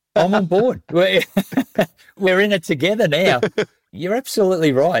me. I'm on board. We're in it together now. You're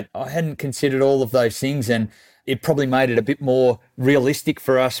absolutely right. I hadn't considered all of those things, and it probably made it a bit more realistic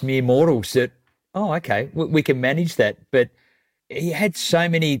for us mere mortals that, oh, okay, we can manage that. But he had so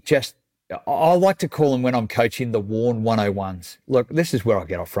many just, I like to call them when I'm coaching the Warne 101s. Look, this is where I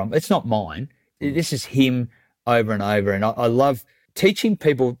get off from. It's not mine. This is him over and over. And I love teaching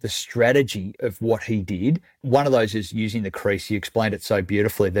people the strategy of what he did. One of those is using the crease. You explained it so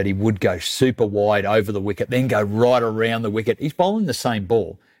beautifully that he would go super wide over the wicket, then go right around the wicket. He's bowling the same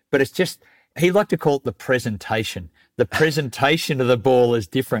ball, but it's just, he liked to call it the presentation. The presentation of the ball is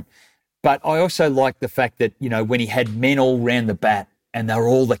different. But I also like the fact that, you know, when he had men all round the bat, and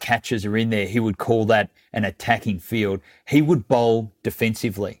all the catches are in there, he would call that an attacking field. He would bowl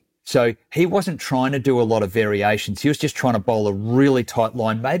defensively. So he wasn't trying to do a lot of variations. He was just trying to bowl a really tight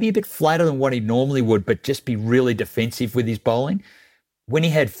line, maybe a bit flatter than what he normally would, but just be really defensive with his bowling. When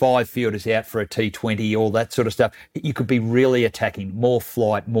he had 5 fielders out for a T20, all that sort of stuff, you could be really attacking, more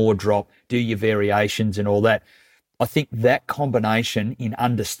flight, more drop, do your variations and all that. I think that combination in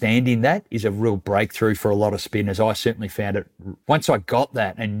understanding that is a real breakthrough for a lot of spinners. I certainly found it. Once I got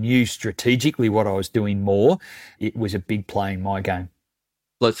that and knew strategically what I was doing more, it was a big play in my game.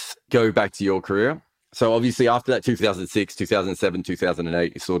 Let's go back to your career. So obviously after that 2006, 2007,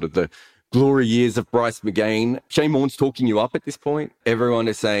 2008 is sort of the glory years of Bryce McGain. Shane Warne's talking you up at this point. Everyone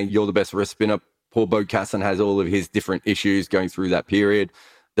is saying you're the best wrist spinner. Poor Bo Casson has all of his different issues going through that period.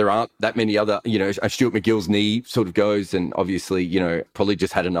 There aren't that many other, Stuart McGill's knee sort of goes, and obviously, probably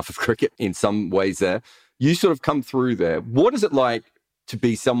just had enough of cricket in some ways there. You sort of come through there. What is it like to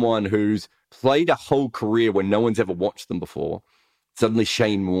be someone who's played a whole career when no one's ever watched them before? Suddenly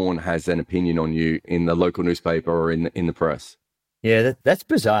Shane Warne has an opinion on you in the local newspaper or in the press. Yeah, that's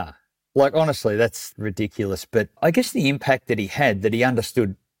bizarre. Like, honestly, that's ridiculous. But I guess the impact that he had, that he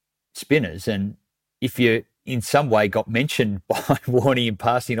understood spinners, and if you in some way got mentioned by Warne in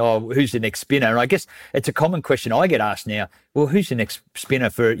passing, who's the next spinner? And I guess it's a common question I get asked now, well, who's the next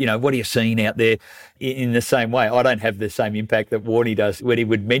spinner for, what are you seeing out there in the same way? I don't have the same impact that Warne does when he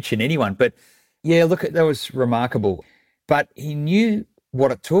would mention anyone. But yeah, look, that was remarkable. But he knew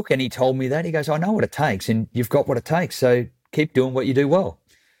what it took, and he told me that. He goes, I know what it takes, and you've got what it takes, so keep doing what you do well.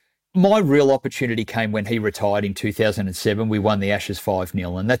 My real opportunity came when he retired in 2007. We won the Ashes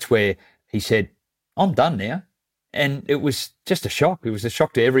 5-0, and that's where he said, I'm done now. And it was just a shock. It was a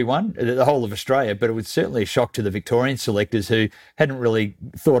shock to everyone, the whole of Australia, but it was certainly a shock to the Victorian selectors who hadn't really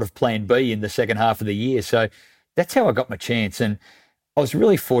thought of plan B in the second half of the year. So that's how I got my chance. And I was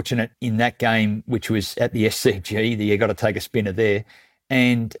really fortunate in that game, which was at the SCG, you got to take a spinner there.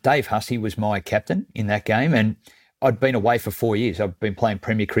 And Dave Hussey was my captain in that game. And I'd been away for 4 years. I've been playing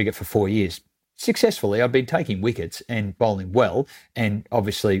Premier Cricket for 4 years. Successfully, I'd been taking wickets and bowling well, and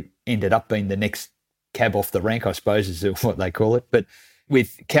obviously ended up being the next cab off the rank, I suppose, is what they call it. But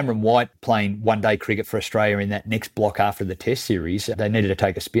with Cameron White playing one-day cricket for Australia in that next block after the Test series, they needed to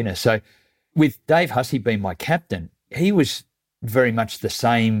take a spinner. So with Dave Hussey being my captain, he was very much the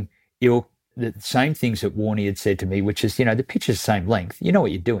same ilk, the same things that Warne had said to me, which is, the pitch is the same length. You know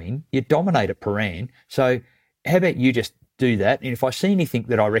what you're doing. You dominate at Paran. So how about you just do that? And if I see anything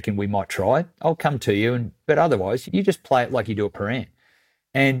that I reckon we might try, I'll come to you. But otherwise, you just play it like you do at Paran.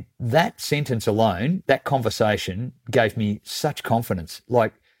 And that sentence alone, that conversation gave me such confidence.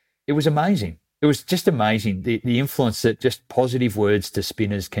 Like, it was amazing. It was just amazing, the influence that just positive words to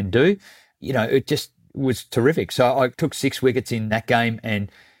spinners can do. It just was terrific. So I took 6 wickets in that game, and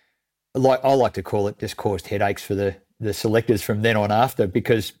I like to call it, just caused headaches for the selectors from then on after,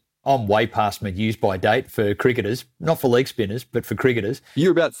 because I'm way past my use-by date for cricketers, not for leg spinners, but for cricketers. You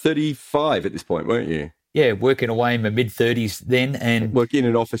were about 35 at this point, weren't you? Yeah, working away in my mid-30s then. And working in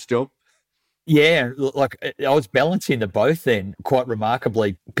an office job? Yeah, like I was balancing the both then quite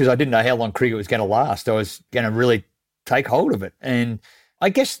remarkably, because I didn't know how long cricket was going to last. I was going to really take hold of it. And I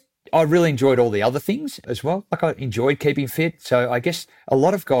guess I really enjoyed all the other things as well. Like, I enjoyed keeping fit. So I guess a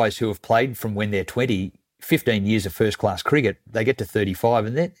lot of guys who have played from when they're 20, 15 years of first-class cricket, they get to 35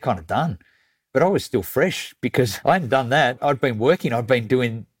 and they're kind of done. But I was still fresh because I hadn't done that. I'd been working. I'd been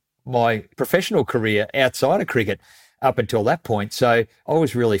doing my professional career outside of cricket up until that point. So I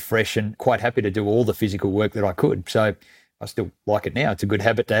was really fresh and quite happy to do all the physical work that I could. So I still like it now. It's a good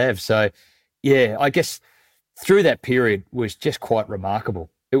habit to have. So, yeah, I guess through that period was just quite remarkable.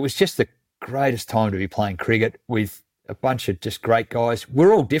 It was just the greatest time to be playing cricket with a bunch of just great guys.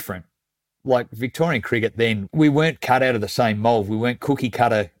 We're all different. Like Victorian cricket then, we weren't cut out of the same mould. We weren't cookie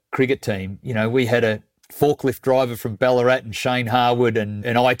cutter cricket team. We had a forklift driver from Ballarat and Shane Harwood and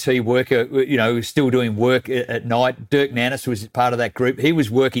an IT worker, who was still doing work at night. Dirk Nannis was part of that group. He was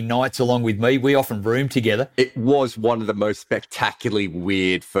working nights along with me. We often roomed together. It was one of the most spectacularly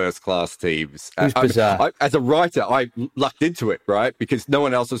weird first-class teams. It was bizarre. As a writer, I lucked into it, right? Because no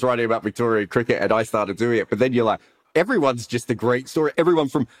one else was writing about Victorian cricket and I started doing it. But then you're like, everyone's just a great story. Everyone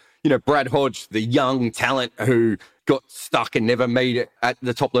from, Brad Hodge, the young talent who got stuck and never made it at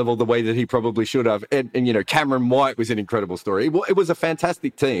the top level the way that he probably should have. And Cameron White was an incredible story. It was a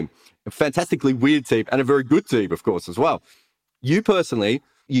fantastic team, a fantastically weird team, and a very good team, of course, as well. You personally,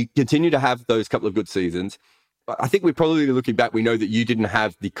 you continue to have those couple of good seasons. I think we're probably looking back, we know that you didn't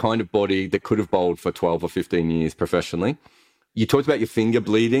have the kind of body that could have bowled for 12 or 15 years professionally. You talked about your finger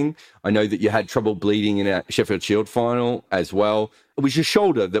bleeding. I know that you had trouble bleeding in a Sheffield Shield final as well. It was your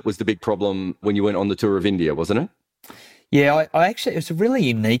shoulder that was the big problem when you went on the tour of India, wasn't it? Yeah, I actually, it was a really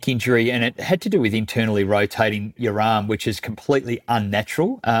unique injury, and it had to do with internally rotating your arm, which is completely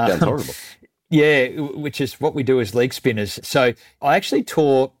unnatural. Sounds horrible. Yeah, which is what we do as leg spinners. So I actually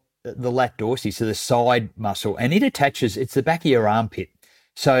tore the lat dorsi, so the side muscle, and it attaches, it's the back of your armpit.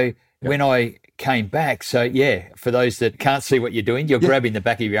 So when I came back, so yeah, for those that can't see what you're doing, you're grabbing the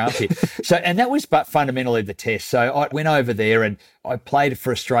back of your armpit. So, and that was but fundamentally the test. So I went over there and I played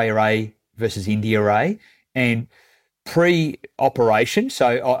for Australia A versus India A, and pre-operation, so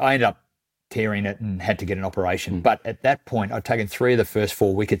I ended up tearing it and had to get an operation. But at that point, I'd taken 3 of the first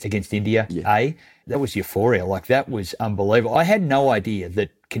 4 wickets against India. That was euphoria. Like, that was unbelievable. I had no idea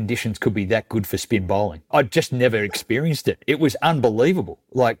that conditions could be that good for spin bowling. I'd just never experienced it. It was unbelievable.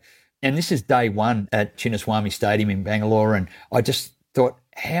 Like, and this is day 1 at Chinnaswamy Stadium in Bangalore, and I just thought,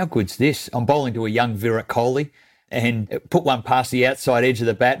 how good's this? I'm bowling to a young Virat Kohli and put one past the outside edge of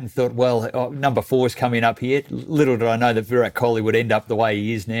the bat and thought, well, number 4 is coming up here. Little did I know that Virat Kohli would end up the way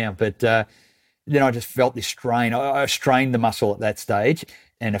he is now. But then I just felt this strain. I strained the muscle at that stage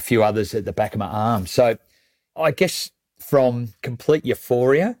and a few others at the back of my arm. So I guess from complete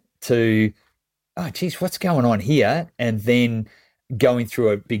euphoria to, oh, geez, what's going on here? And then going through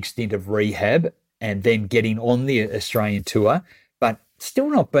a big stint of rehab and then getting on the Australian tour, but still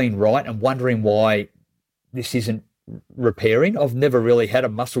not being right and wondering why this isn't repairing. I've never really had a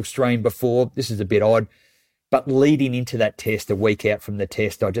muscle strain before. This is a bit odd. But leading into that test, a week out from the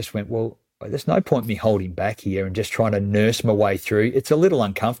test, I just went, well, there's no point me holding back here and just trying to nurse my way through. It's a little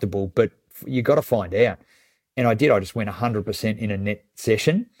uncomfortable, but you got to find out. And I did. I just went 100% in a net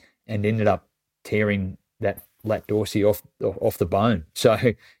session and ended up tearing that lat dorsi off the bone. So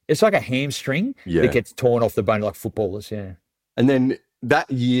it's like a hamstring that gets torn off the bone like footballers, yeah. And then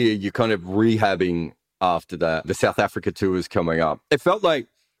that year, you're kind of rehabbing after that. The South Africa tour was coming up. It felt like,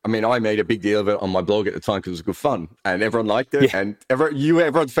 I mean, I made a big deal of it on my blog at the time because it was good fun and everyone liked it. And you were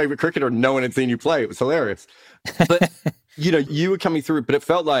everyone's favorite cricketer and no one had seen you play. It was hilarious. But, you were coming through, but it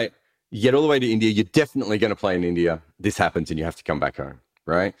felt like you get all the way to India. You're definitely going to play in India. This happens and you have to come back home,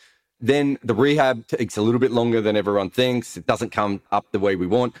 right? Then the rehab takes a little bit longer than everyone thinks. It doesn't come up the way we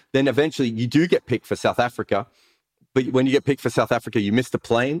want. Then eventually you do get picked for South Africa. But when you get picked for South Africa, you missed a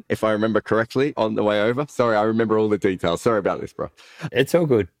plane, if I remember correctly, on the way over. Sorry, I remember all the details. Sorry about this, bro. It's all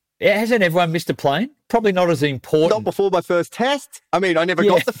good. Hasn't everyone missed a plane? Probably not as important. Not before my first test. I mean, I never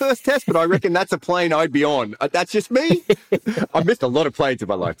got the first test, but I reckon that's a plane I'd be on. That's just me. I've missed a lot of planes in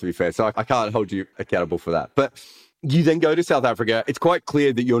my life, to be fair, so I can't hold you accountable for that. But you then go to South Africa. It's quite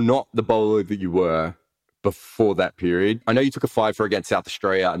clear that you're not the bowler that you were before that period. I know you took a 5-for against South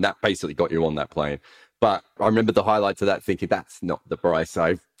Australia, and that basically got you on that plane. But I remember the highlights of that thinking, that's not the Bryce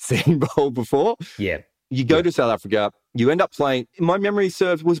I've seen bowl before. Yeah. You go to South Africa, you end up playing, my memory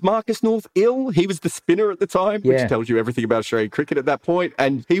serves, was Marcus North ill? He was the spinner at the time, which tells you everything about Australian cricket at that point.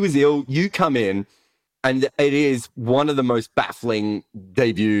 And he was ill. You come in, and it is one of the most baffling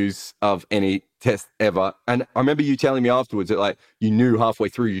debuts of any test ever. And I remember you telling me afterwards that, like, you knew halfway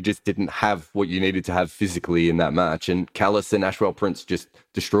through you just didn't have what you needed to have physically in that match. And Callis and Ashwell Prince just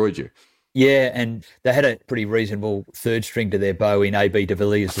destroyed you. Yeah, and they had a pretty reasonable third string to their bow in AB de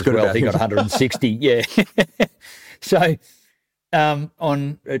Villiers as well. He got 160, yeah. So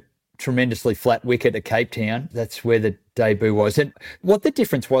on a tremendously flat wicket at Cape Town, that's where the debut was. And what the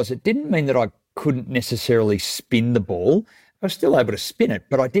difference was, it didn't mean that I couldn't necessarily spin the ball. I was still able to spin it,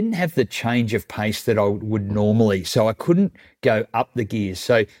 but I didn't have the change of pace that I would normally. So I couldn't go up the gears.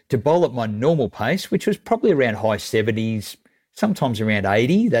 So to bowl at my normal pace, which was probably around high 70s, sometimes around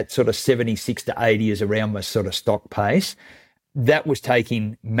 80, that sort of 76 to 80 is around my sort of stock pace. That was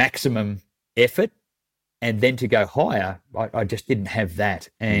taking maximum effort. And then to go higher, I just didn't have that.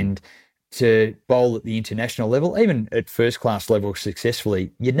 And to bowl at the international level, even at first class level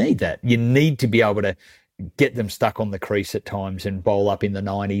successfully, you need that. You need to be able to get them stuck on the crease at times and bowl up in the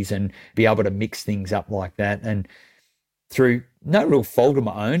 90s and be able to mix things up like that. And through no real fault of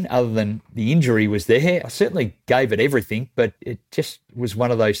my own, other than the injury was there, I certainly gave it everything, but it just was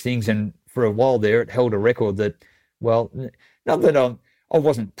one of those things. And for a while there, it held a record that, well, not that I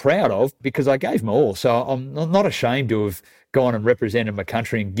wasn't proud of, because I gave my all. So I'm not ashamed to have gone and represented my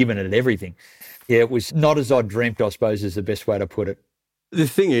country and given it everything. Yeah, it was not as I dreamt, I suppose, is the best way to put it. The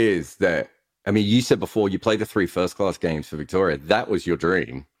thing is that, I mean, you said before you played the 3 first-class games for Victoria. That was your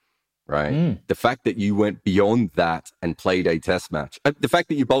dream, right? The fact that you went beyond that and played a test match, the fact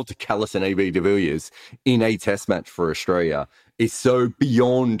that you bowled to Callis and AB de Villiers in a test match for Australia is so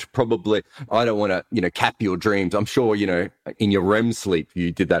beyond, probably, I don't want to, cap your dreams. I'm sure, in your REM sleep,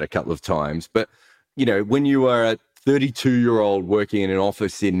 you did that a couple of times. But, when you were a 32-year-old working in an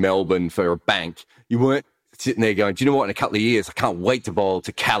office in Melbourne for a bank, you weren't sitting there going, do you know what, in a couple of years, I can't wait to bowl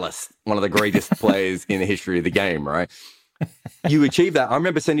to Callis, one of the greatest players in the history of the game, right? You achieved that. I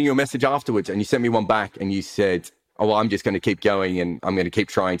remember sending you a message afterwards, and you sent me one back, and you said, oh, well, I'm just going to keep going, and I'm going to keep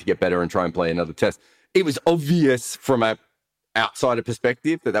trying to get better and try and play another test. It was obvious from a outsider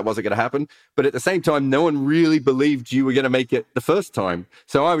perspective that wasn't going to happen. But at the same time, no one really believed you were going to make it the first time.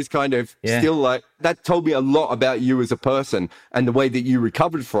 So I was kind of still like, that told me a lot about you as a person and the way that you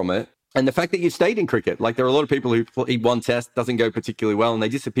recovered from it. And the fact that you stayed in cricket, like there are a lot of people who play one test, doesn't go particularly well, and they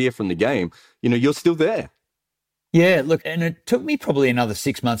disappear from the game. You're still there. Yeah, look, and it took me probably another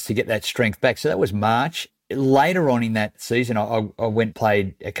 6 months to get that strength back. So that was March. Later on in that season, I went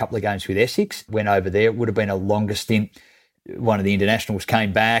played a couple of games with Essex, went over there. It would have been a longer stint. One of the internationals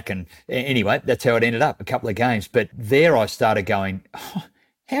came back, and anyway, that's how it ended up, a couple of games. But there I started going,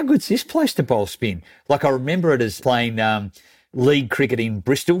 how good's this place to bowl spin? Like I remember it as playing league cricket in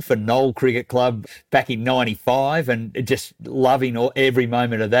Bristol for Knoll Cricket Club back in 95 and just loving every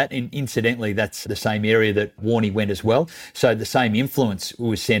moment of that. And incidentally, that's the same area that Warne went as well. So the same influence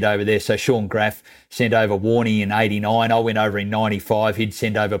was sent over there. So Sean Graff sent over Warne in 89. I went over in 95. He'd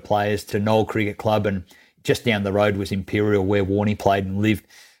send over players to Knoll Cricket Club, and just down the road was Imperial where Warne played and lived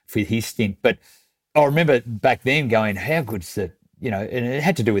for his stint. But I remember back then going, how good's the, and it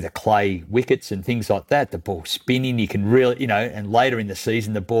had to do with the clay wickets and things like that. The ball spinning, you can really, and later in the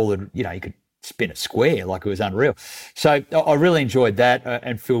season, the ball, you could spin it square, like it was unreal. So I really enjoyed that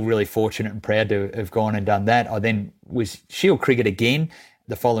and feel really fortunate and proud to have gone and done that. I then was Shield cricket again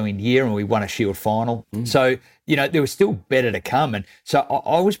the following year, and we won a Shield final. So, there was still better to come. And so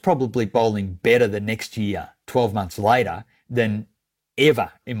I was probably bowling better the next year, 12 months later, than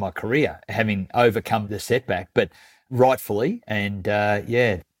ever in my career, having overcome the setback. But rightfully, and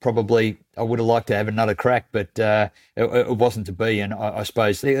probably I would have liked to have another crack, but it wasn't to be. And I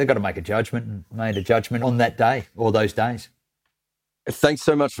suppose they've got to make a judgment, and made a judgment on that day or those days. Thanks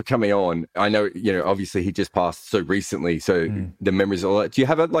so much for coming on. I know, obviously he just passed so recently, so the memories all that. Do you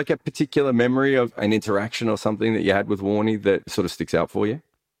have a particular memory of an interaction or something that you had with Warne that sort of sticks out for you?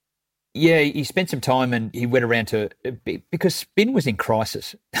 Yeah, he spent some time and he went around because spin was in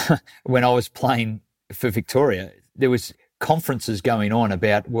crisis when I was playing for Victoria. There was conferences going on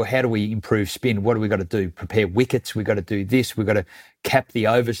about, well, how do we improve spin? What do we got to do? Prepare wickets. We've got to do this. We've got to cap the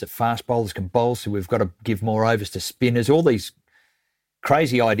overs that fast bowlers can bowl. So we've got to give more overs to spinners. All these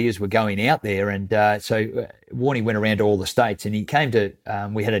crazy ideas were going out there. And so Warne went around to all the states, and he came to,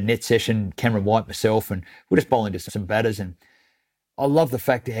 we had a net session, Cameron White, myself, and we're just bowling to some batters. And I love the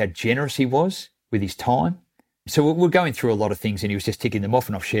fact of how generous he was with his time. So we're going through a lot of things, and he was just ticking them off,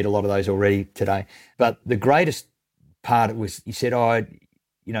 and I've shared a lot of those already today. But the greatest part was, he said,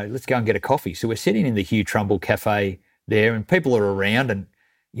 let's go and get a coffee. So we're sitting in the Hugh Trumbull Cafe there, and people are around, and,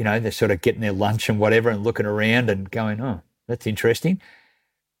 they're sort of getting their lunch and whatever and looking around and going, oh, that's interesting.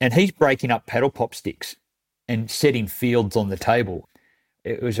 And he's breaking up paddle pop sticks and setting fields on the table.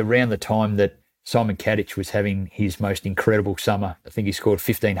 It was around the time that Simon Kadich was having his most incredible summer. I think he scored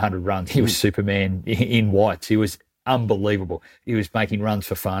 1,500 runs. He was Superman in whites. He was unbelievable. He was making runs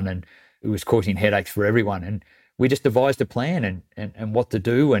for fun, and it was causing headaches for everyone. And we just devised a plan and what to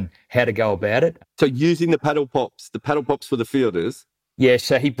do and how to go about it. So using the paddle pops for the fielders. Yeah,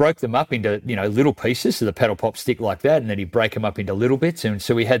 so he broke them up into, little pieces, so the paddle pop stick like that, and then he'd break them up into little bits. And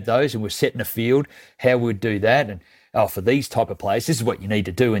so we had those, and we're setting a field, how we'd do that. And, for these type of players, this is what you need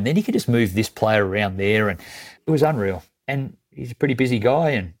to do. And then you could just move this player around there, and it was unreal. And he's a pretty busy guy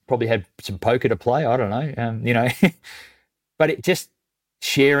and probably had some poker to play, I don't know, But it just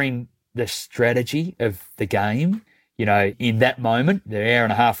sharing the strategy of the game, in that moment, the hour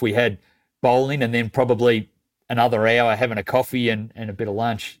and a half we had bowling, and then probably another hour having a coffee and a bit of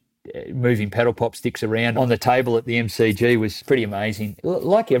lunch, moving paddle pop sticks around on the table at the MCG was pretty amazing.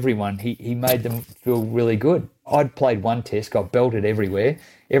 Like everyone, he made them feel really good. I'd played one test, got belted everywhere.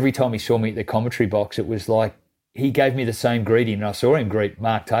 Every time he saw me at the commentary box, it was like he gave me the same greeting. And I saw him greet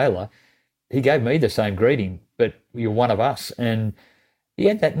Mark Taylor. He gave me the same greeting, but you're one of us. And he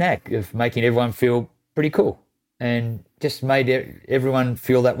had that knack of making everyone feel pretty cool and just made everyone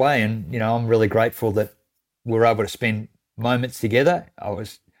feel that way. And, I'm really grateful that we were able to spend moments together. I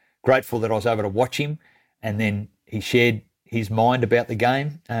was grateful that I was able to watch him, and then he shared his mind about the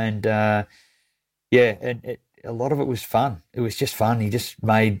game. And, a lot of it was fun. It was just fun. He just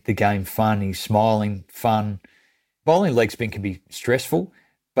made the game fun. He's smiling, fun. Bowling leg spin can be stressful,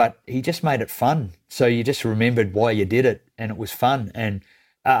 but he just made it fun. So you just remembered why you did it, and it was fun. And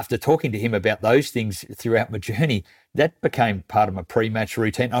after talking to him about those things throughout my journey, that became part of my pre-match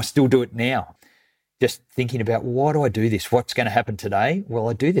routine. I still do it now. Just thinking about, why do I do this? What's going to happen today? Well,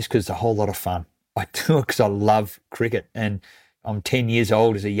 I do this because it's a whole lot of fun. I do it because I love cricket, and I'm 10 years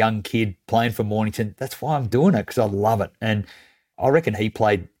old as a young kid playing for Mornington. That's why I'm doing it, because I love it. And I reckon he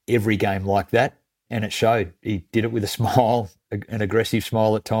played every game like that, and it showed. He did it with a smile, an aggressive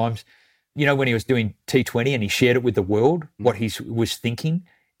smile at times. When he was doing T20 and he shared it with the world, what he was thinking,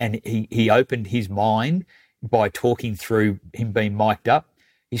 and he opened his mind by talking through him being mic'd up.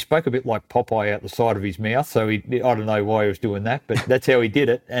 He spoke a bit like Popeye out the side of his mouth, so I don't know why he was doing that, but that's how he did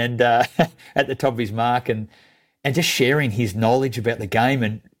it. And at the top of his mark, and just sharing his knowledge about the game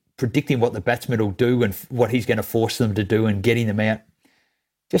and predicting what the batsmen will do and what he's going to force them to do and getting them out.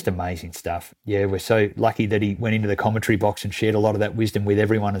 Just amazing stuff. Yeah, we're so lucky that he went into the commentary box and shared a lot of that wisdom with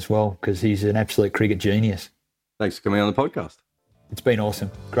everyone as well, because he's an absolute cricket genius. Thanks for coming on the podcast. It's been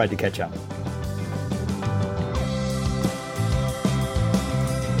awesome. Great to catch up.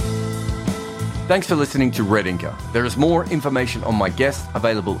 Thanks for listening to Red Inker. There is more information on my guests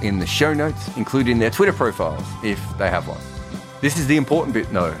available in the show notes, including their Twitter profiles, if they have one. This is the important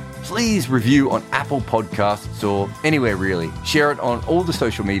bit, though. Please review on Apple Podcasts or anywhere really. Share it on all the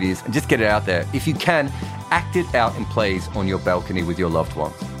social medias and just get it out there. If you can, act it out in plays on your balcony with your loved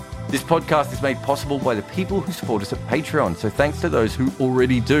ones. This podcast is made possible by the people who support us at Patreon, so thanks to those who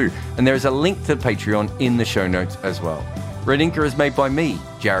already do. And there is a link to Patreon in the show notes as well. Red Inker is made by me,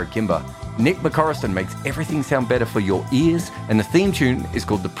 Jared Kimber. Nick McCorriston makes everything sound better for your ears, and the theme tune is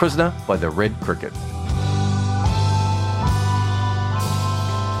called The Prisoner by the Red Crickets.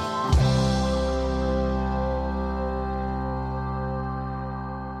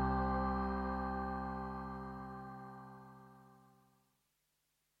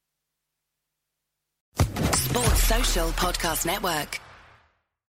 Sports Social Podcast Network.